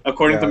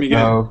 according to Yeah.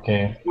 Miguel.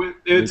 Okay.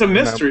 It's a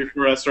mystery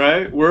for us,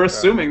 right? We're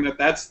assuming that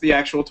that's the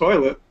actual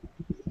toilet,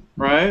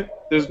 right?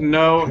 There's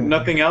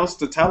nothing else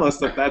to tell us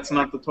that that's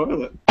not the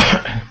toilet.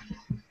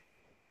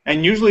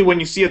 And usually when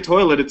you see a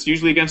toilet, it's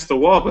usually against the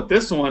wall, but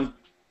this one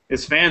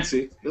is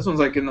fancy. This one's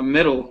like in the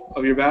middle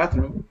of your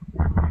bathroom.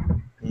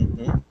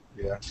 Mm-hmm.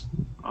 Yeah.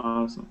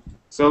 Awesome.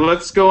 So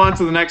let's go on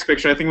to the next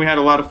picture. I think we had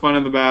a lot of fun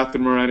in the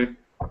bathroom already.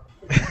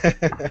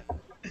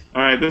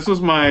 All right, this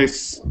was my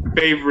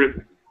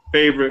favorite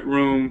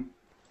room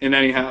in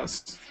any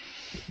house.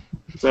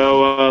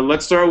 So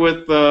let's start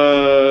with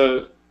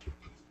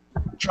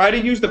try to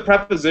use the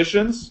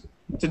prepositions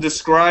to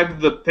describe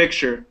the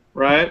picture,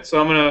 right? So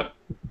I'm gonna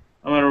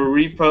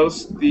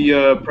repost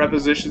the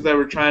prepositions that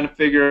we're trying to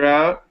figure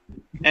out,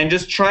 and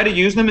just try to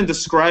use them in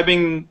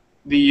describing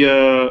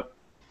the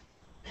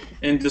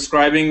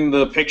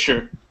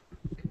picture.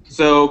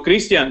 So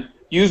Christian,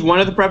 use one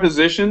of the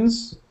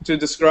prepositions to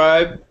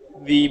describe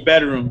the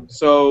bedroom.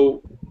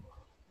 So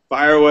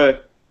fire away.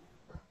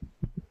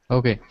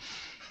 Okay.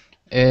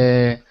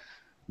 The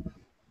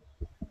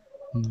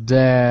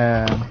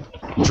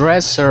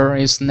dresser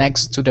is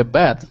next to the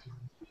bed.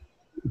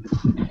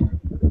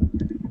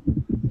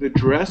 The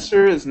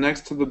dresser is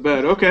next to the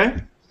bed. Okay.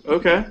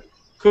 Okay.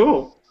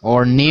 Cool.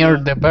 Or near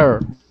the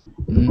bed.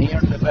 Near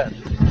the bed.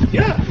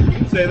 Yeah, you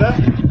can say that.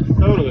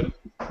 Totally.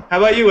 How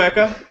about you,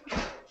 Eka?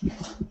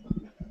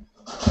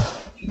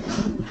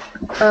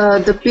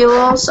 The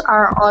pillows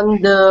are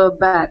on the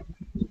bed.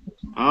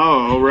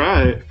 Oh, all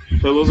right.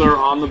 Pillows are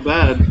on the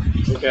bed.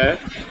 Okay.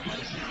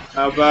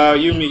 How about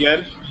you,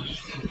 Miguel?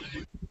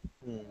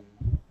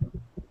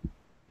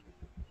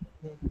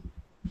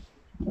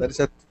 That is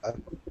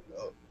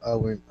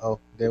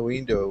the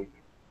window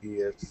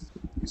is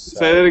beside.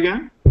 Say that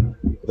again.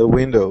 The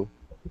window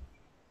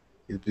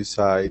is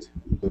beside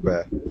the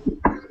bed.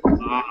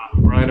 Ah,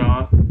 right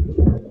on.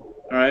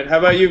 All right. How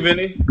about you,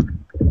 Vinny?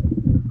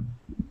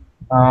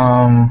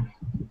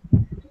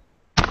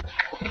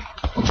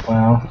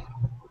 Well,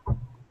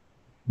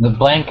 the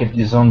blanket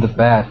is on the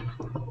bed.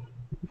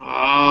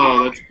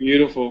 Oh, that's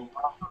beautiful.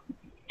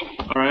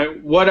 All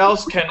right. What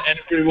else can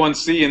everyone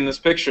see in this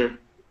picture?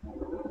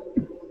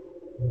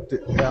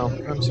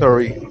 I'm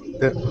sorry.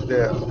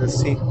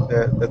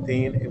 The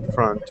thing in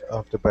front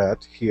of the bed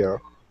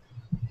here.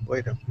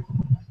 Wait a minute.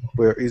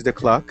 Where is the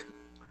clock?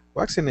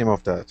 What's the name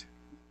of that?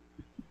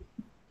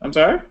 I'm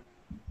sorry?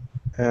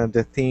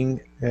 The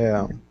thing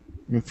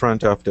in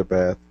front of the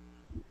bed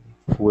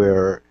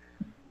where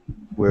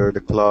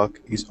the clock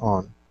is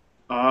on.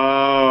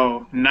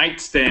 Oh,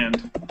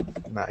 nightstand.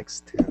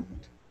 Nightstand.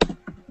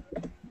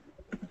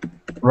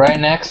 Right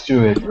next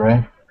to it,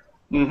 right?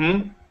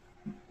 Mm-hmm.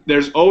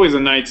 There's always a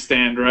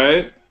nightstand,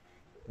 right?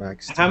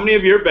 Nightstand. How many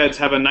of your beds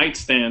have a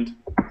nightstand?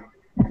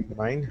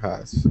 Mine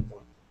has.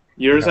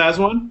 Yours Yeah. has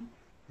one?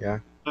 Yeah.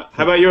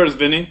 How about yours,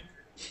 Vinny?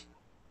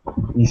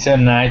 You said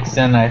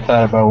nightstand. I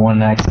thought about one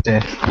night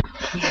stand.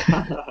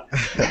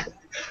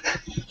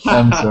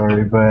 I'm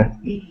sorry, but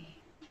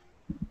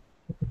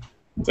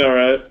It's all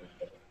right.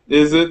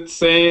 Is it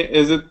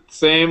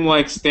same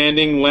like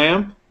standing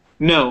lamp?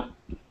 No.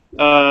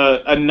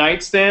 A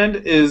nightstand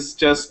is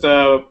just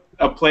a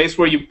place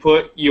where you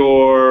put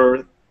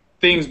your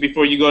things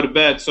before you go to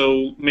bed.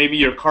 So maybe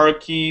your car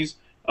keys.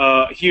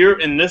 Here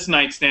in this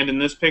nightstand, in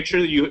this picture,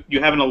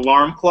 you have an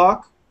alarm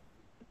clock.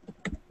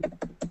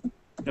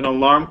 An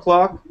alarm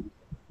clock.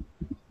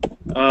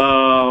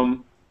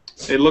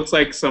 It looks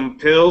like some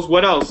pills.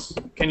 What else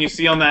can you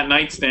see on that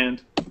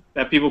nightstand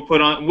that people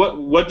put on?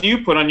 What do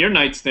you put on your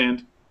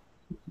nightstand?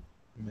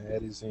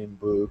 Medicine,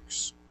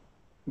 books.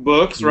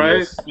 Books, right?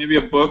 Yes. Maybe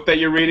a book that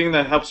you're reading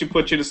that helps you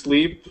put you to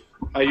sleep.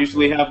 I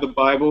usually have the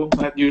Bible.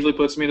 That usually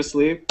puts me to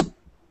sleep.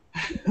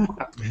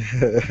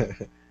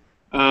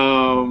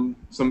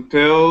 Some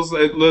pills.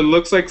 It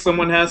looks like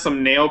someone has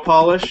some nail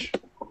polish.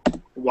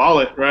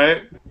 Wallet,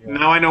 right? Yeah.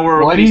 Now I know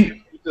where Why do obese you-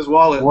 keeps his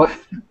wallet.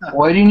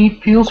 why do you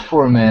need pills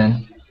for,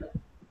 man?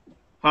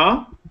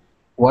 Huh?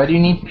 Why do you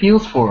need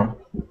pills for?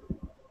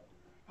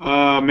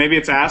 Maybe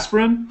it's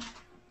aspirin.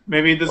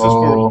 Maybe this is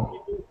for.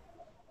 Oh,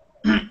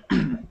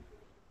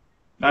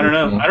 I don't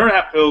know. Okay. I don't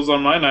have pills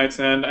on my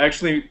nightstand.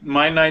 Actually,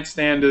 my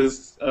nightstand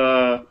is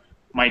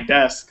my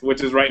desk,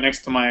 which is right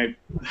next to my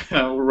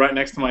right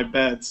next to my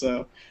bed.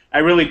 So I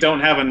really don't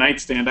have a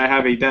nightstand. I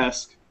have a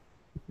desk,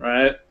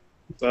 right?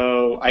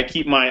 So I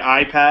keep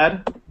my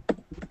iPad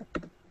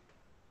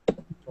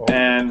Oh,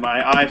 and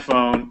my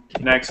iPhone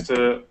next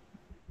to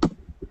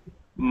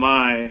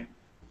my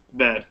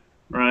bed,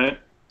 right?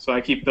 So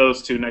I keep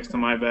those two next to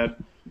my bed.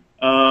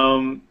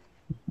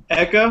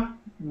 Eka,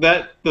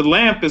 that the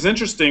lamp is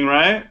interesting,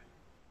 right?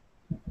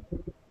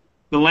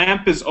 The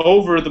lamp is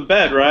over the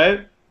bed,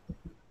 right?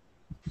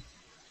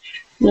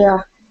 Yeah.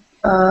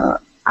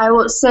 I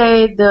would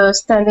say the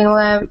standing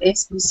lamp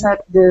is beside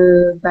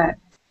the bed.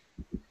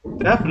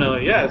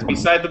 Definitely, yeah. It's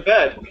beside the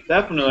bed.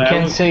 Definitely. you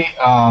can say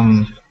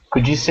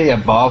could you say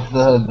above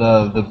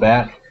the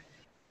bed?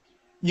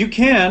 You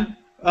can.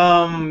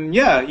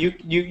 Yeah,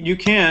 you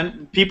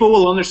can. People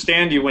will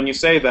understand you when you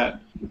say that.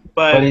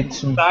 But But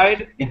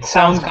beside it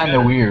sounds kind better.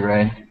 of weird,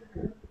 right?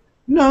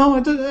 No,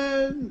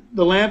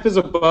 the lamp is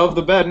above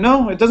the bed.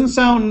 No, it doesn't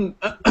sound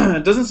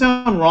it doesn't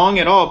sound wrong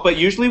at all. But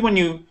usually when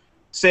you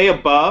say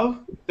above,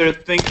 they're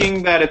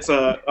thinking that it's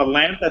a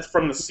lamp that's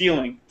from the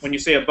ceiling. When you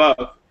say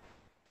above,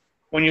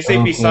 when you say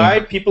Okay.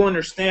 beside, people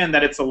understand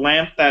that it's a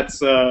lamp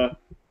that's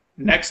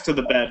next to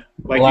the bed,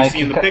 like you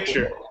see in the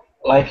picture.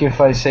 Like if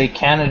I say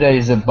Canada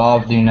is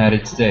above the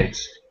United States.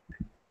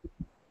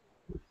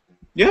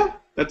 Yeah,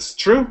 that's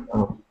true.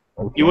 Oh,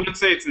 okay. You wouldn't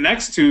say it's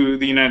next to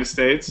the United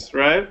States,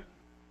 right?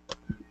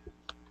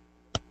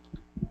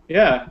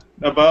 Yeah,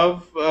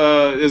 above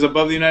is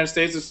above the United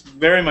States. It's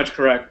very much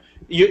correct.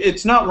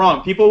 It's not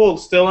wrong. People will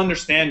still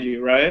understand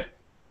you, right?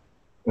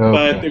 But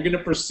Okay. they're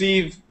gonna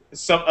perceive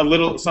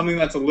something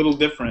that's a little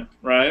different,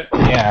 right?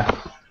 Yeah.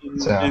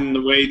 So- In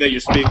the way that you're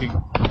speaking.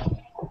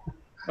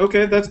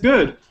 Okay, that's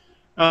good.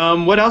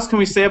 What else can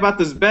we say about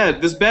this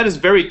bed? This bed is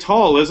very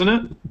tall, isn't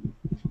it?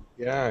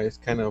 yeah, it's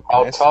kind of.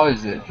 How messy. tall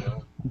is it?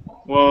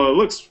 Well, it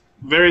looks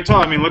very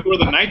tall. I mean, look where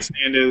the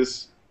nightstand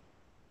is.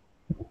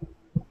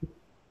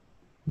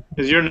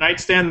 Is your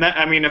nightstand that?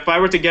 I mean, if I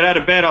were to get out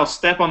of bed, I'll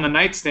step on the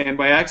nightstand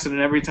by accident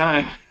every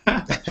time.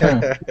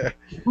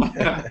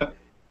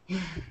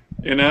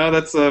 You know,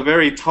 that's a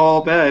very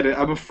tall bed.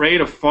 I'm afraid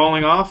of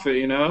falling off it,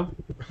 you know?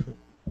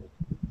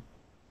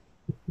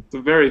 It's a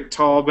very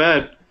tall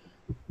bed.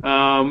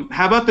 How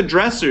about the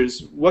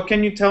dressers? What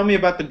can you tell me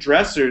about the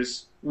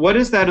dressers? What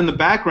is that in the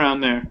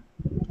background there?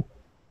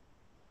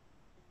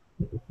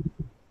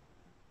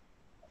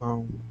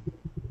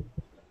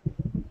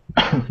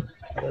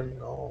 I don't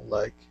know,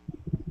 like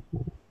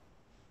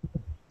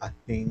I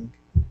think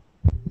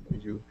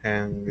you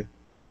hang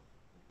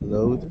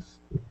loads.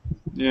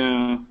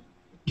 Yeah.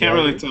 Can't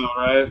really tell,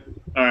 right?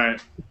 All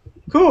right.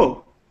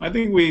 Cool. I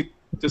think we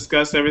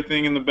discussed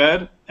everything in the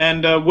bed.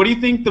 And what do you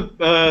think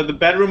the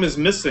bedroom is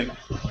missing?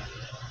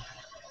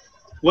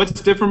 What's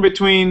the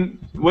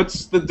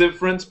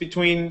difference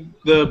between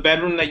the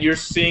bedroom that you're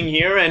seeing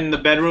here and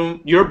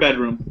your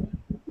bedroom?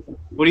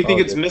 What do you think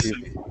Oh, it's the missing?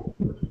 TV.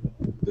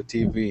 The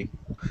TV.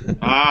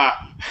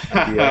 Ah,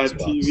 And the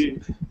Xbox.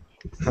 TV.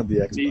 On the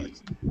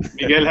Xbox.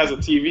 Miguel has a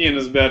TV in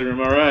his bedroom.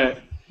 All right.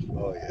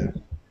 Oh yeah.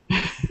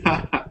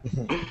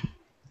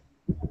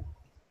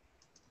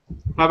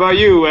 How about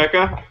you,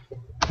 Eka?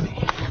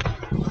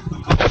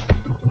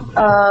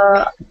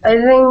 I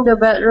think the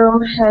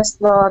bedroom has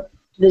not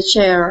the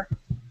chair.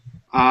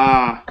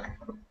 Ah,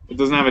 it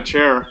doesn't have a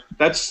chair.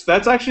 That's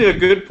actually a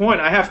good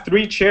point. I have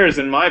 3 chairs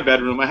in my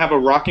bedroom. I have a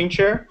rocking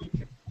chair.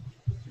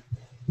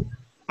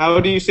 How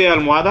do you say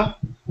almohada?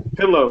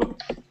 Pillow.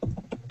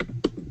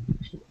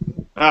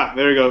 Ah,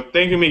 there we go.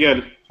 Thank you,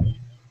 Miguel.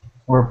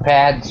 We're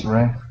pads,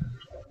 right?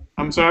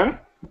 I'm sorry?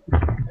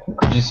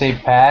 Could you say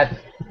pad?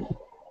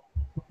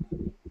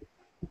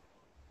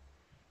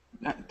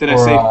 Did I Or,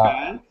 say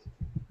bad?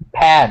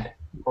 pad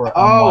for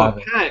Oh,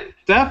 almohada. pet,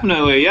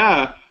 definitely,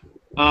 yeah.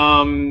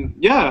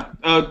 Yeah.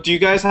 Do you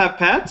guys have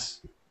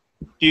pets?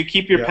 Do you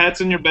keep your Yeah.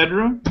 pets in your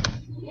bedroom?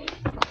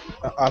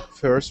 At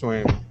first,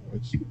 when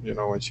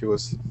she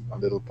was a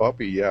little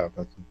puppy, yeah,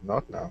 but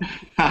not now.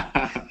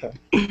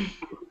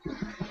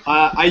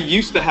 I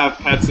used to have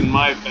pets in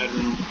my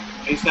bedroom.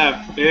 I used to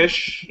have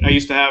fish. I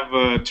used to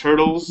have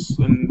turtles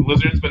and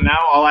lizards, but now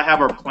all I have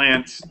are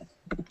plants.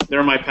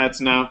 They're my pets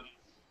now.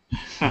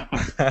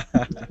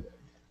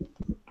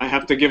 I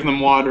have to give them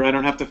water. I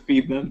don't have to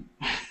feed them.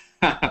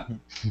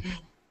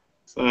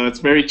 So it's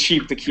very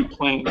cheap to keep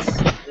plants.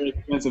 Very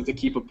expensive to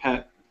keep a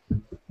pet.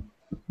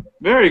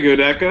 Very good,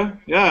 Eka.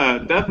 Yeah,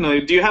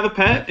 definitely. Do you have a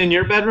pet in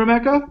your bedroom,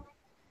 Eka?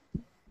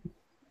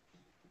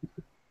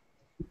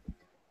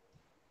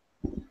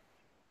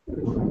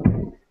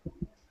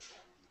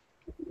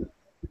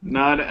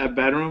 Not a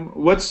bedroom.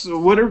 What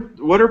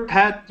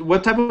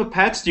type of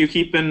pets do you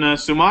keep in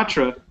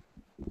Sumatra?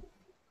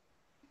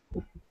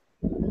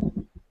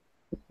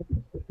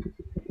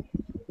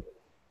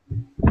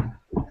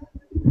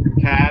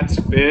 Cats,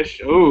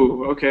 fish.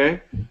 Oh,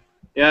 okay.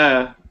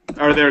 Yeah.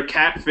 Are there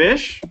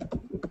catfish?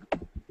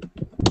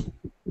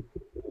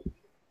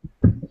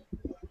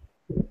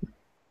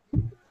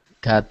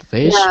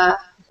 Catfish. Yeah,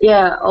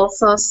 yeah.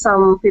 Also,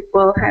 some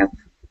people have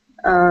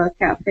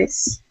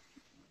catfish.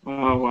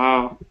 Oh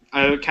wow.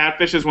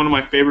 Catfish is one of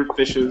my favorite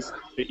fishes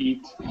to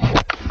eat.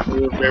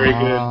 They're very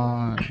good.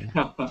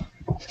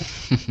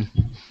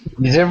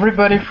 Is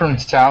everybody from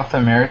South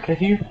America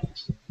here?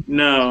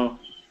 No,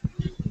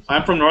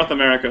 I'm from North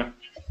America.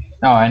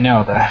 No, I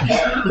know that.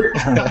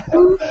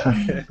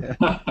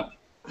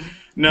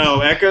 No,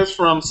 Eka's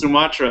from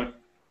Sumatra.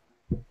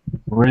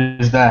 Where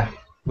is that?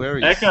 Where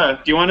is?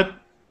 Eka, do you want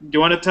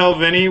to tell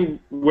Vinny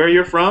where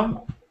you're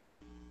from?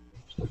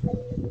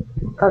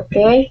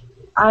 Okay,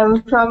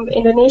 I'm from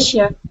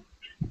Indonesia.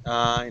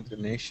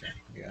 Indonesia.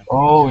 Yeah.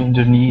 Oh,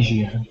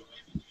 Indonesia.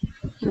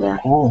 Yeah.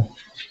 Cool.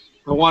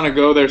 I want to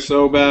go there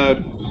so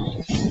bad.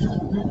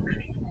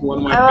 One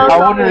of my Oh. favorite.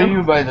 How old are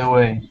you, by the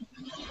way?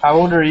 How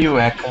old are you,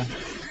 Eka?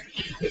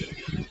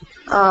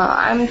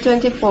 I'm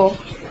 24.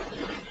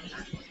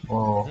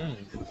 Whoa.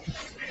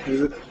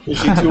 Is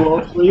she too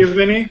old for you,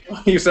 Vinny?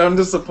 You sound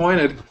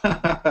disappointed.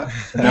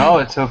 No,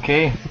 it's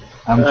okay.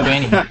 I'm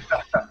 20.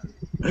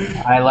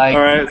 I like.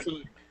 All right.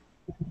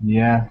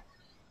 Yeah,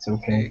 it's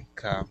okay.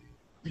 Eka.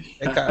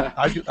 Eka,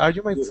 are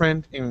you my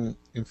friend in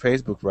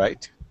Facebook,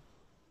 right?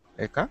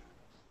 Eka?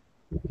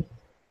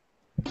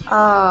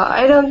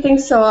 I don't think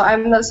so.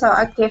 I'm not so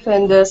active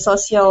in the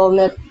social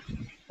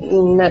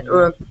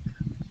network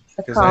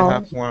Because I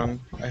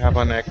account. have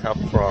an Eka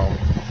from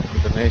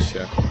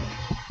Indonesia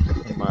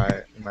in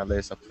my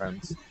list of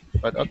friends.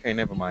 But okay,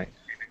 never mind.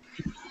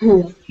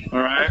 All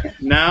right.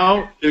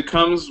 Now it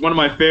comes one of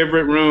my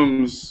favorite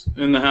rooms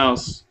in the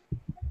house.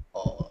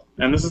 Oh.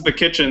 And this is the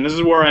kitchen. This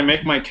is where I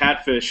make my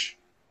catfish.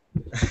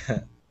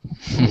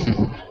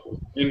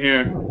 In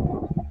here.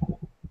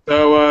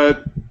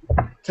 So,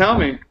 tell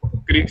me,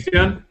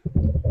 Christian,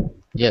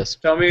 Yes.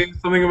 tell me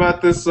something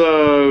about this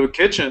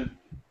kitchen.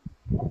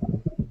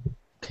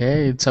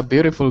 Okay, it's a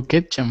beautiful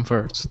kitchen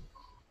first.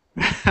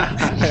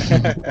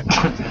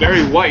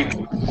 Very white.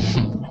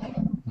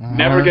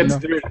 Never gets No.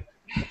 dirty.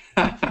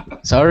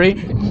 Sorry?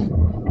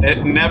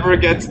 It never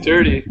gets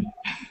dirty.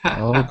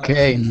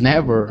 Okay,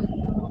 never.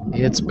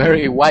 It's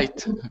very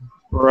white.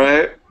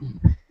 Right?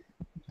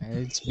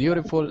 It's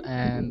beautiful,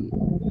 and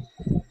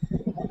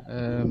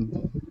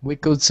we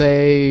could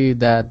say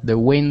that the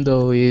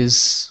window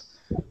is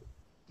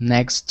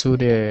next to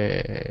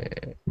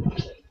the.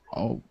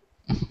 Oh,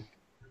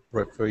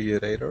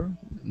 Refrigerator.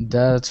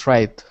 that's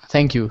right.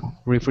 Thank you.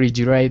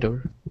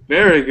 Refrigerator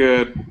Very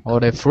good. or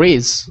the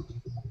freeze.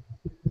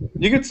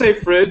 You could say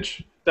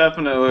fridge,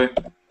 definitely.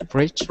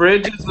 Fridge.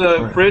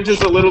 Fridge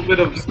is a little bit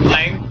of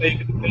slang that you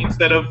can say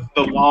instead of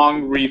the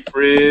long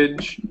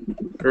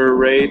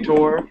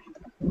refrigerator.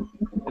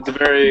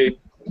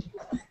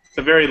 It's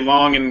a very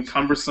long and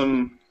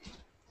cumbersome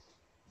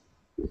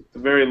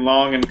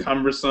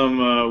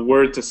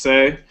word to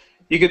say.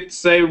 You could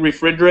say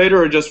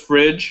refrigerator or just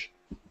fridge,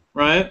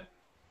 right?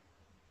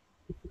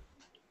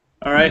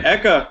 All right,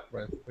 Eka,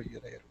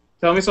 Refrigerator.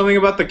 tell me something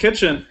about the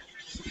kitchen.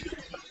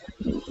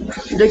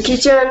 The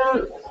kitchen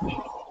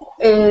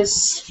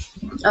is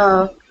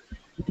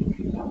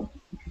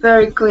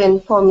very clean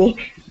for me.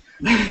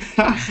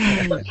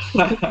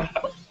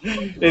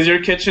 Is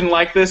your kitchen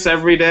like this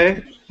every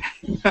day?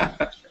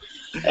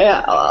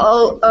 Yeah,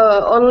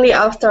 only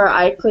after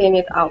I clean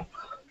it up.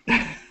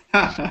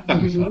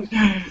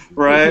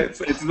 Right?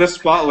 It's this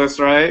spotless,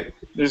 right?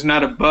 There's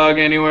not a bug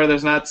anywhere.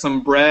 There's not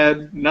some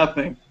bread.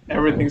 Nothing.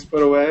 Everything's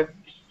put away.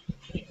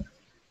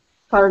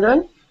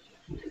 Pardon?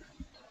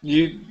 Do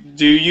you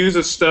use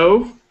a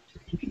stove?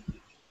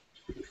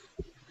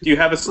 Do you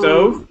have a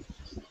stove?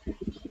 Do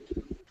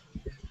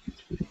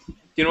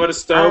you know what a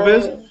stove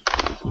is?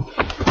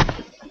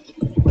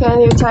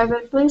 Can you type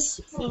it, please?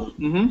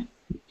 Mm-hmm.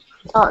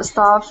 Oh,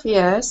 stove,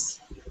 yes.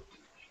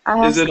 I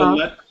have Is it stove.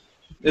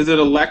 is it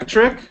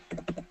electric?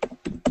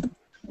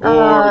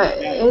 Or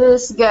It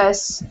is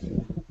gas.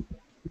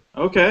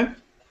 okay.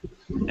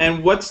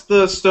 And what's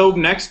the stove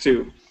next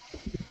to?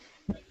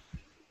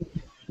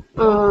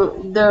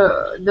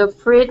 The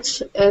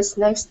fridge is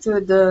next to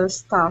the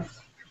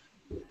stove,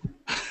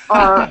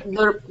 or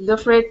the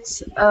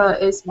fridge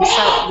is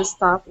beside the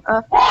stove.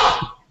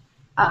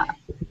 Uh,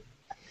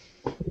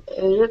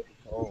 is it?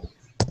 Oh,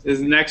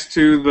 Is next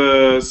to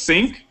the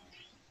sink?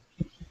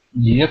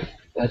 Yep,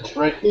 that's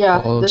right. Yeah,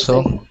 the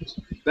Also, sink.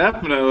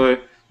 Definitely.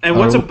 And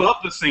what's Are- above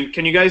the sink?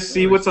 Can you guys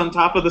see what's on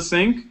top of the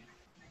sink?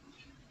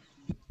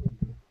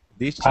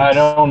 dishes. I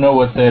don't know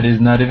what that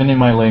is. Not even in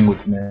my language,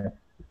 man.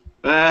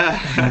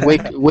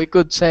 we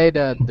could say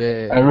that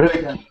I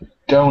really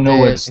don't know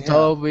the what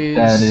stove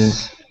that is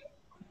is.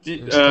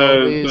 the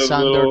stove is the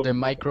under little- the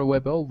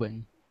microwave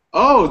oven.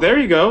 Oh, there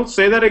you go.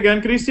 Say that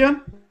again,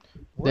 Christian.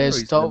 Where The is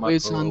stove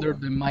is macro under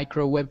oven? the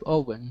microwave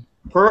oven.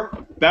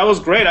 That was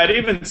great. I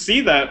didn't even see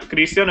that,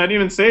 Christian. I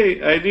didn't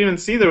even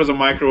see there was a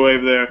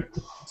microwave there.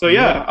 So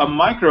yeah, a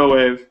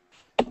microwave.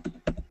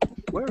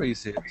 Where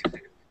is it?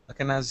 I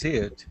cannot see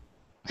it.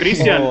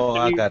 Christian, Oh,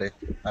 can I you- got it.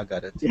 I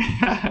got it.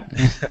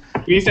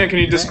 Christian, can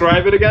you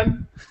describe it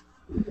again?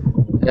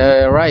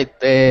 Right.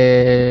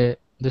 The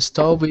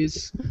stove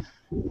is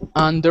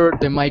under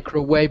the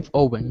microwave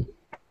oven.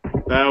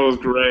 That was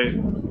great.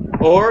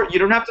 Or you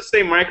don't have to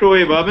say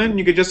microwave oven.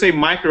 You could just say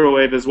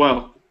microwave as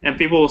well, and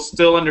people will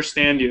still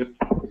understand you.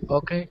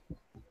 Okay.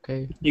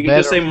 Okay. You can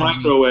just say Better for me.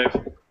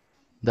 microwave,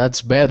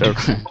 That's better.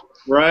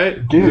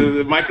 right? Dude.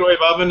 The microwave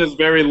oven is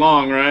very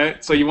long,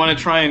 right? So you want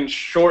to try and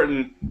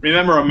shorten.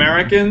 Remember,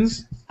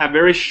 Americans have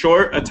very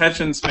short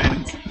attention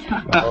spans.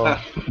 Oh,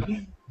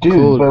 Dude,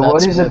 Cool, but what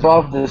that's is better.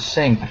 above the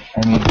sink?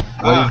 I mean,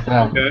 what is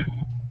that? okay.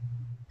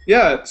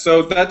 Yeah,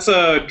 so that's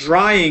a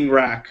drying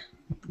rack.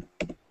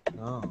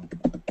 oh.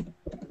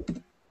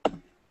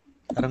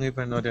 I don't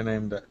even know the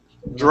name that.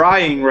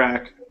 Drying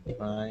rack,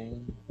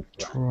 Fine.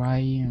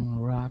 Drying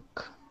rack.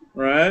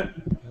 right?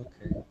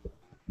 Okay.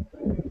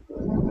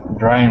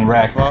 Drying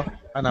rack.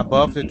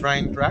 Above the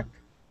drying rack?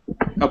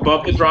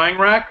 Above the drying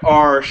rack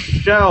are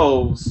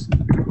shelves.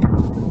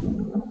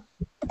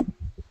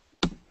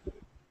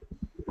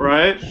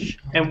 Right?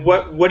 And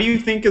what do you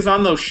think is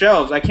on those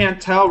shelves? I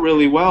can't tell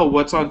really well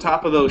what's on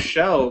top of those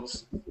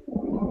shelves.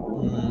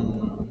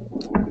 Hmm.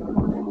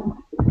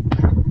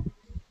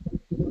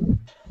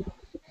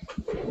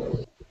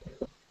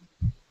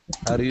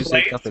 How do you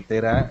say Plate?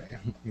 cafetera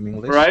in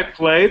English? Right?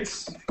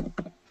 Plates.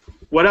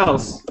 What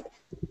else?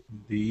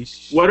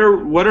 Dish. What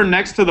are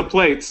next to the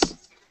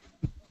plates?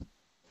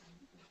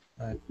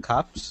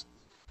 Cups.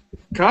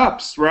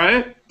 Cups,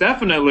 right?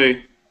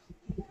 Definitely.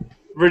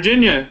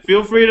 Virginia,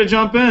 feel free to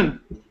jump in.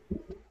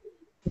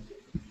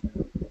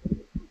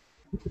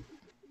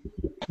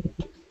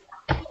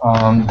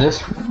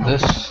 This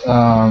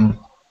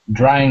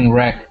drying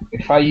rack.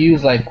 If I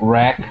use like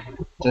rack,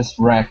 just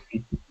rack,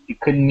 it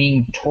could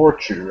mean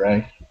torture,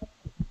 right?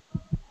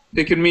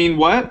 It could mean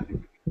what?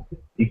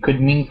 It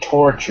could mean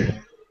torture.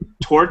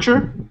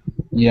 Torture?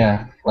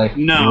 Yeah, like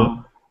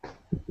No.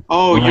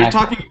 Oh, you're Rack.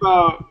 talking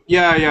about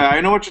yeah, I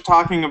know what you're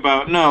talking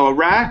about. No, a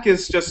rack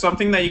is just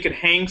something that you could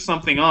hang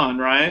something on,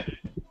 right?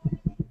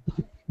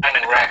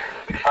 rack.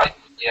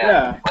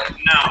 Yeah.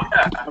 No.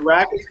 A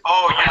rack is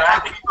you're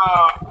talking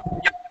about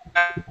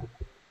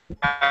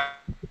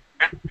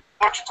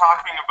what you're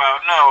talking about.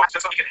 No, it's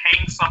just you could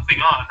hang something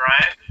on,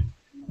 right?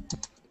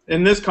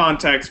 In this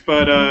context,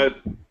 but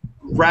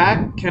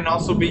rack can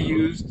also be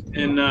used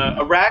in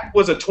a rack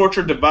was a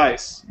torture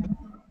device.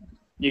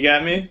 You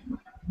got me?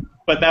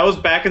 But that was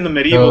back in the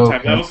medieval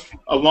time. That was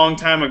a long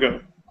time ago,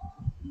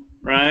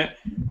 right?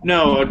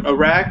 No, a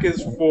rack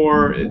is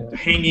for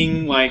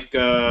hanging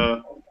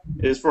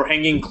is for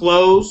hanging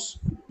clothes,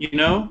 you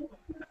know,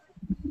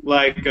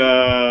 like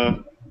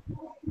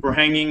for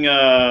hanging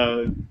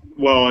a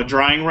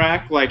drying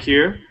rack like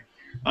here,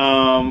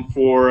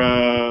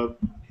 for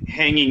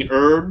hanging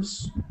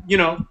herbs, you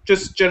know,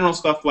 just general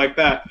stuff like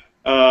that.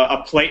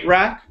 A plate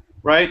rack,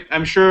 right?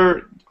 I'm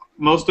sure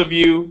most of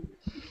you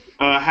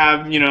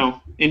have, you know,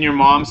 in your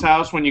mom's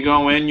house when you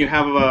go in, you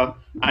have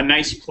a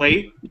nice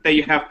plate that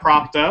you have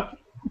propped up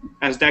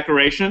as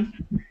decoration,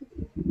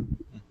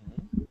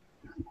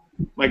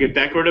 like a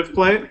decorative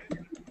plate.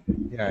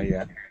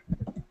 Yeah.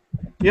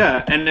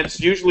 Yeah, and it's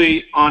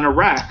usually on a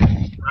rack,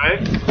 right?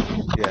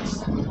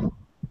 Yes.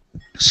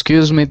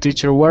 Excuse me,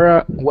 teacher.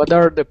 What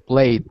are the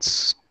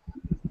plates?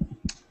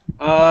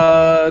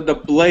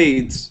 The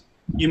blades.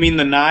 You mean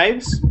the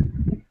knives?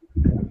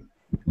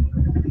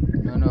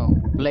 No,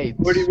 plates.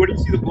 Where do you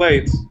see the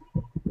blades?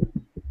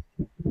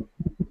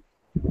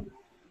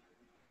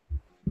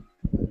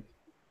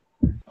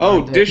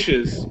 Oh,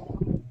 dishes.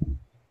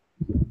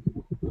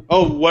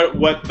 Oh, what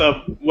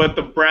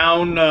the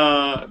brown?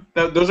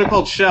 Those are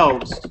called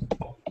shelves,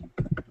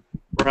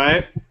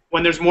 right?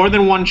 When there's more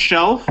than one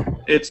shelf,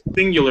 it's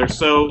singular,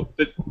 so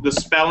the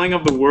spelling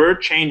of the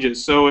word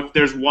changes. So if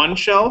there's one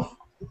shelf,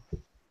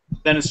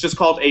 then it's just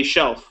called a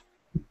shelf.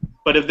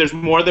 But if there's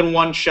more than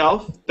one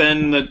shelf,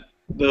 then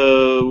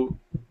the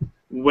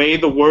way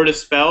the word is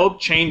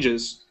spelled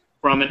changes.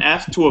 from an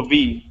F to a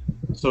V.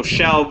 So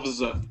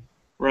shelves,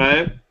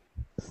 right?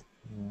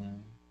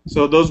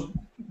 So those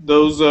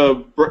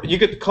you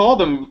could call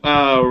them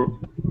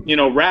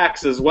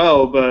racks as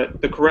well, but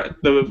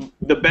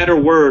the better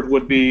word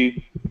would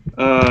be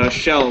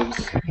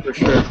shelves for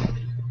sure.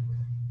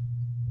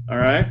 All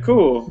right,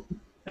 cool.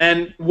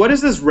 And what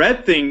is this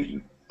red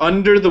thing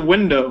under the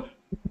window?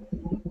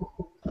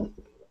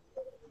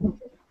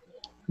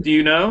 Do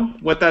you know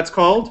what that's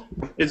called?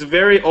 It's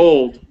very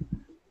old.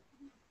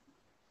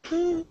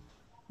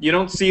 You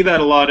don't see that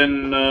a lot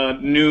in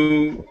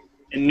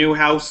new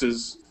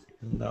houses.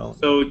 No.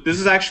 So this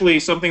is actually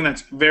something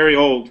that's very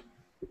old.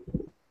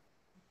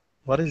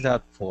 What is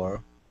that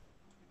for?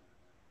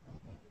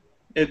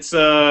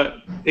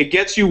 It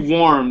gets you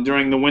warm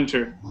during the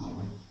winter.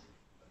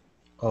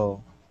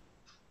 Oh.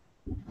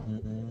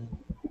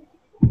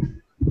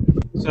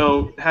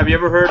 So have you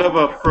ever heard of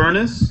a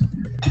furnace?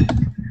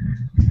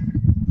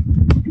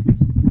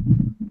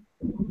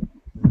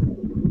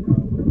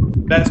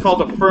 That's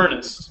called a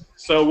furnace.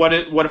 So what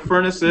a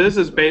furnace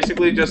is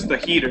basically just a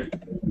heater.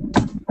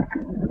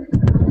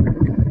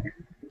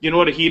 You know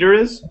what a heater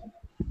is?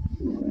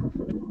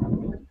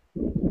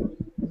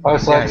 Oh,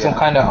 it's like some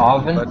kind of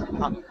oven?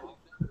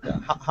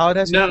 But how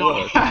does it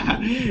work?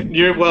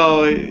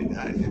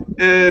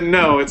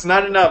 No, it's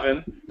not an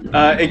oven.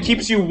 It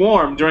keeps you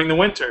warm during the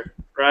winter,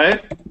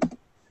 right?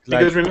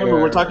 Because remember,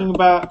 we're talking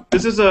about,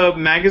 this is a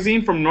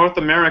magazine from North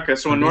America,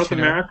 so in North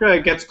America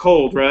it gets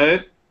cold,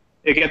 right?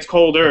 It gets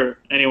colder,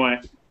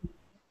 anyway.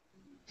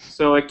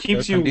 So it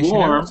keeps you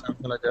warm.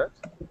 Something like that?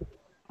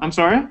 I'm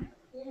sorry?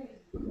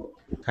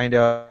 Kind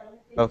of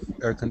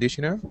air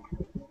conditioner?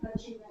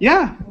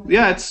 Yeah,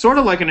 it's sort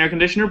of like an air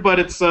conditioner, but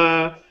it's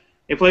a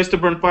place to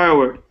burn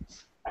firewood.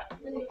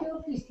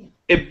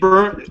 It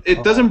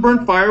doesn't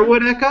burn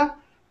firewood, Eka,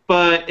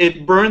 but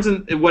it burns,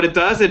 and what it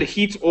does, it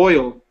heats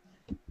oil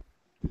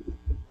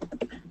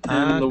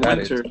in the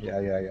winter.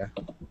 Yeah.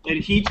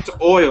 It heats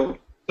oil.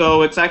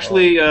 So it's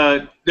actually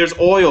there's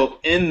oil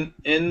in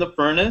the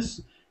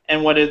furnace,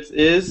 and what it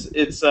is,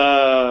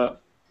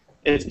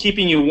 it's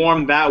keeping you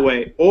warm that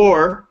way.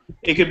 Or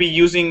it could be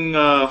using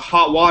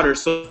hot water.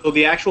 So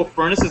the actual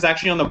furnace is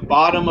actually on the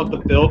bottom of the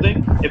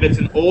building. If it's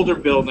an older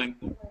building,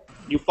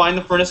 you find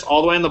the furnace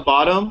all the way on the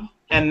bottom,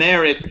 and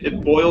there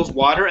it boils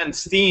water, and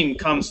steam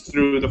comes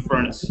through the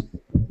furnace.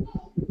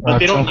 But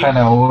they don't some kind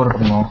of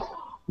horno.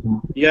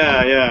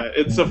 Yeah,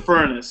 it's a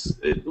furnace.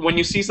 When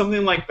you see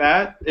something like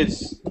that,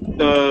 it's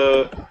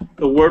the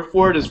word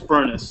for it is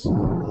furnace.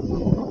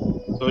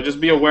 So just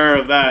be aware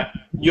of that.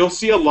 You'll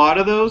see a lot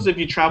of those if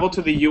you travel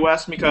to the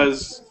U.S.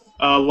 because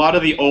a lot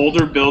of the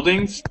older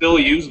buildings still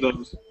use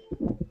those.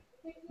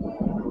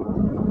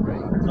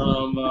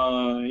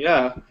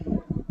 Yeah.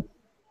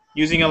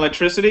 Using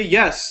electricity,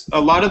 yes.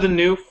 A lot of the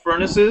new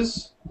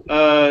furnaces,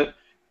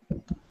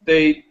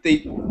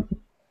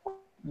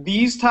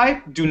 these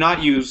type do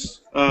not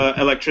use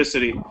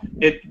electricity.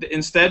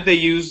 Instead they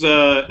use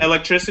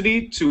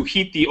electricity to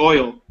heat the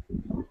oil,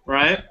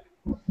 right?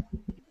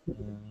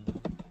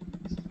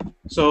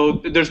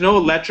 So there's no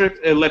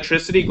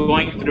electricity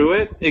going through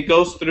it. It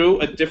goes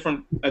through a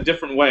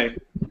different way,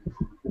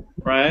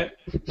 right?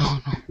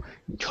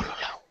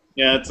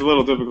 Yeah, it's a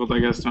little difficult, I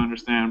guess, to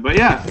understand. But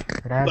yeah,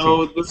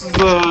 so this is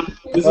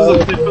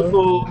a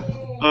typical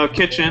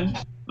kitchen.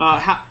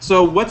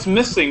 So what's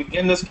missing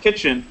in this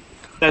kitchen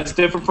that's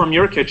different from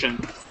your kitchen?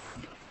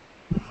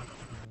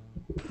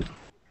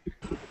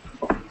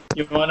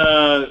 You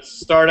wanna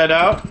start it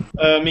out,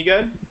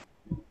 Miguel?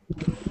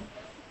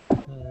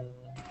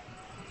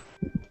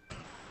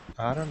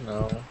 I don't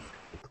know.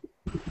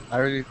 I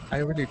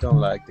really don't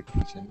like the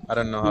kitchen. I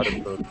don't know how to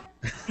cook.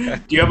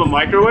 Do you have a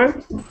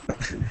microwave?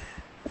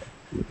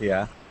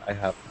 Yeah, I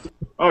have.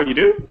 Oh, you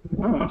do?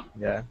 Oh.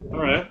 Yeah.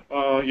 All right.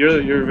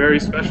 You're a very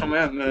special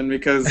man then,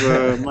 because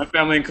my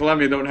family in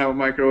Colombia don't have a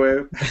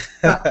microwave.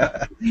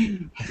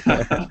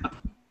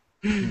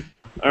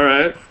 All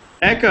right.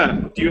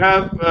 Eka, do you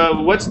have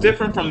what's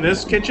different from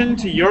this kitchen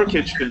to your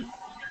kitchen?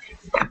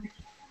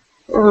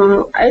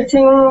 I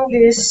think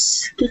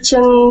this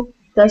kitchen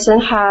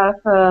doesn't have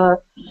a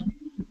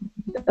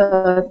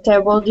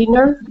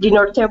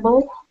dinner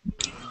table.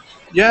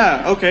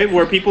 Yeah. Okay.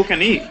 Where people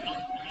can eat.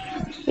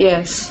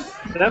 Yes.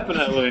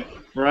 Definitely.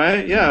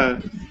 Right? Yeah.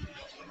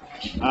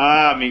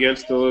 Ah, Miguel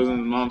still lives in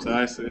his mom's house.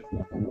 I see.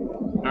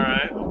 All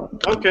right.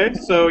 Okay.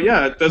 So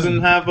yeah, it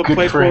doesn't have a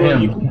place where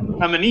you can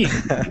come and eat.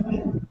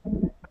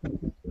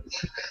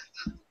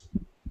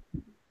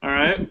 All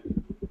right.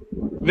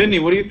 Vinny,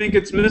 what do you think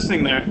it's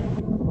missing there?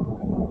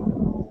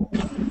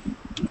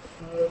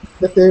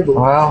 The table.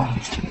 Well,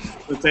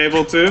 The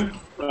table too?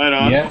 Right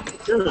on. yeah.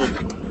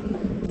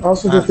 Good.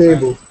 Also the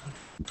table.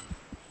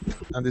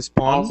 And the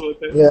spoon, Also the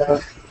table. Yeah.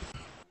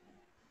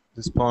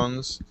 the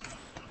spoons,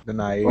 the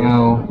knife,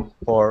 Well,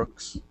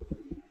 forks.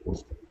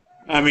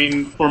 I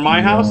mean, for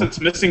my house, it's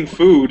missing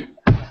food.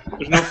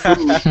 There's no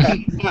food.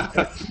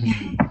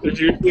 There's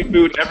usually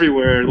food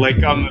everywhere,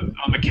 like on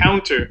the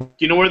counter. Do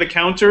you know where the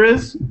counter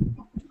is?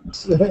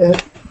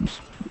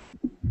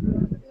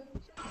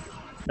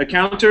 The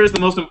counter is the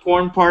most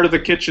important part of the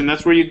kitchen.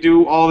 That's where you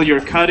do all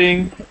your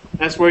cutting.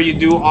 That's where you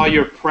do all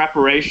your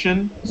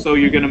preparation. So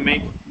you're gonna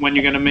make when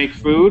you're gonna make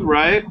food,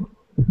 right?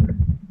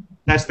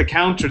 That's the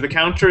counter. The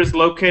counter is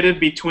located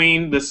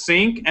between the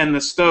sink and the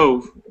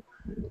stove,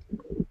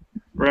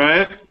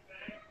 right?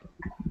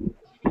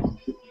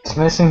 It's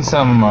missing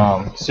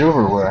some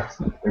silverware.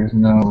 There's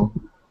no.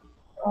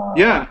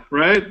 Yeah,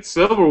 right.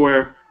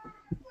 Silverware.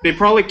 They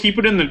probably keep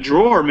it in the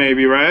drawer,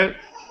 maybe, right?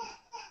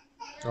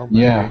 Oh,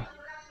 Yeah.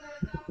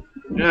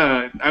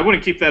 Yeah, I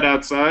wouldn't keep that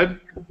outside.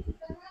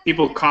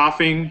 People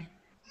coughing,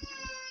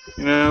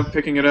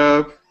 picking it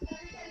up.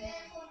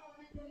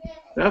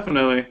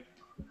 Definitely.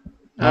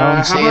 I would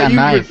How say about a you,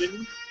 knife.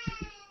 Virginia?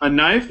 A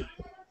knife?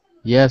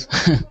 Yes.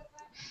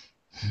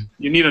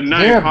 You need a Is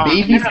knife, there a huh?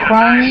 baby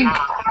crying?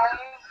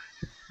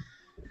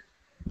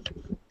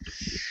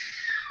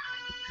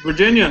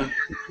 Virginia,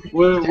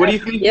 what do you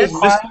think Yes. is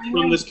missing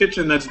from this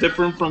kitchen that's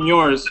different from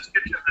yours?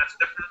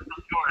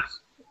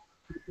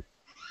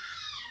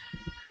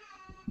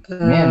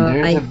 Man,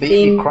 there's I a baby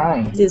think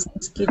crying. this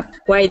kid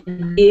quite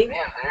big.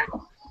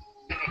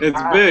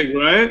 It's big,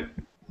 right?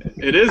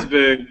 It is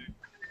big.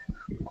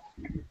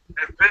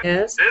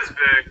 Yes. It is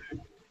big.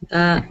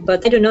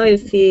 But I don't know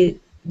if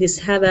this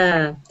have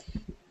a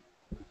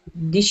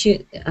dish.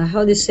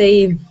 How do you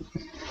say?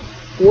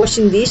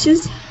 Washing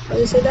dishes? How do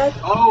you say that?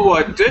 Oh,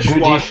 a Good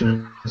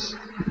dishwasher. dishes.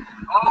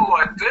 Oh,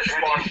 a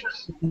dishwasher.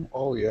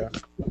 Oh yeah.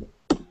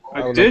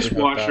 I A would like to have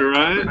dishwasher, that.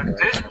 right? A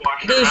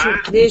dishwasher,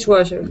 right?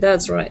 Dishwasher.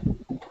 That's right.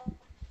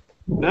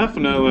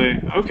 Definitely.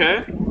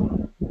 Okay.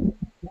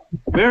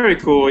 Very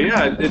cool.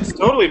 Yeah, it's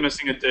totally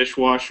missing a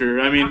dishwasher.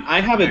 I mean,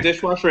 I have a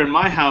dishwasher in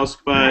my house,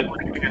 but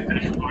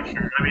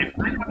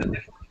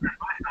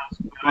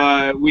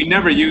we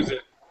never use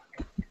it.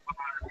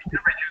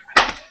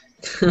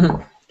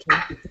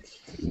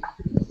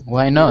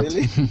 Why not?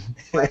 Really?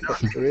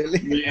 Really?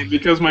 Yeah,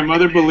 because my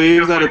mother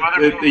believes that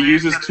it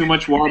uses too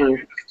much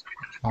water.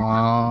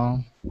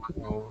 Oh,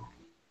 Oh.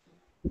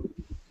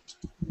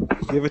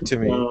 Give it to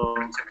me. So,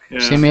 yeah.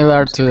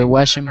 similar to the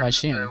washing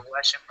machine.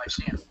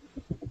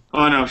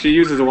 Oh no, she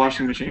uses a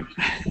washing machine.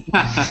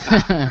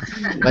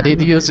 But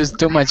it uses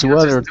too much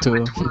water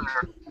too.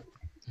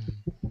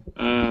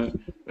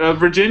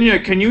 Virginia,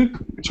 can you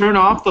turn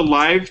off the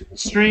live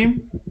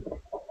stream?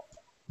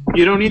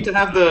 You don't need to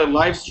have the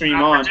live stream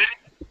on.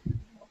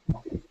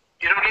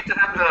 You don't need to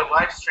have the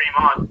live stream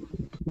on.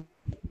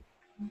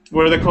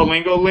 Where the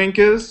Colingo link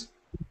is?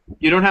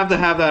 You don't have to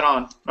have that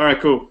on.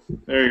 Alright, cool.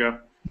 There you go.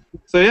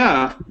 So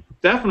yeah,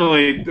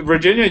 definitely.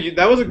 Virginia,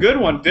 that was a good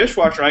one.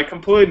 Dishwasher. I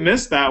completely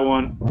missed that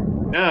one.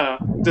 Yeah.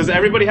 Does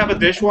everybody have a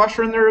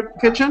dishwasher in their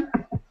kitchen?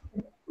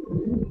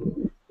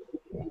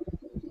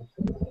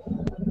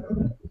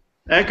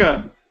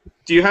 Eka,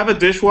 do you have a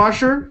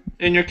dishwasher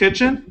in your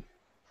kitchen?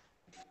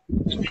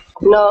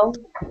 No,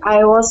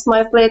 I wash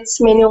my plates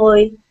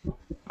manually.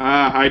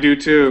 Ah, I do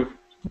too.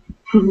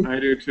 I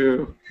do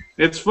too.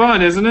 It's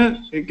fun, isn't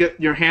it?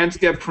 Your hands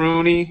get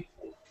pruny.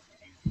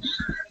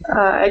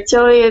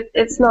 Actually,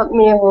 it's not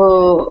me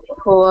who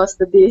wash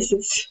the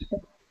dishes.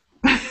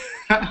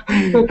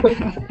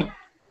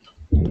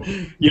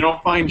 You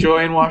don't find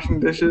joy in washing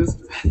dishes?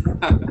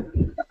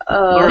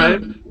 All Uh,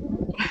 right.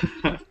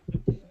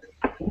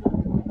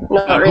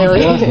 Not Who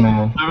really. does,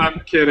 man? I'm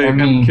kidding. I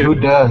mean, I'm who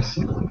kidding. does?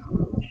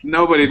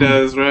 Nobody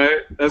does,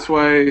 right? That's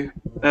why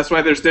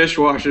there's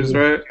dishwashers,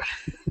 right?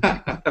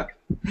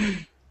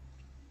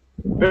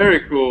 Very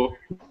cool.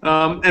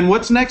 And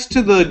what's next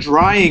to the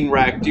drying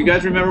rack? Do you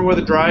guys remember where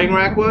the drying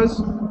rack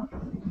was?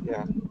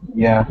 Yeah.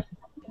 Yeah.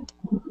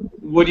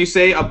 Would you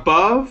say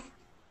above,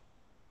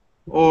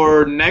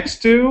 or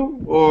next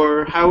to,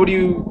 or how would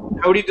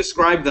you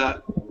describe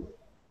that?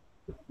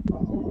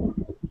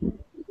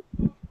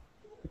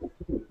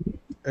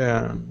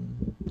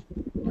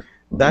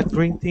 That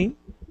green thing?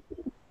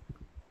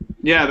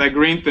 Yeah, that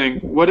green thing.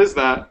 What is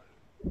that?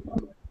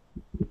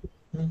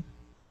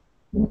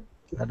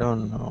 I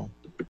don't know.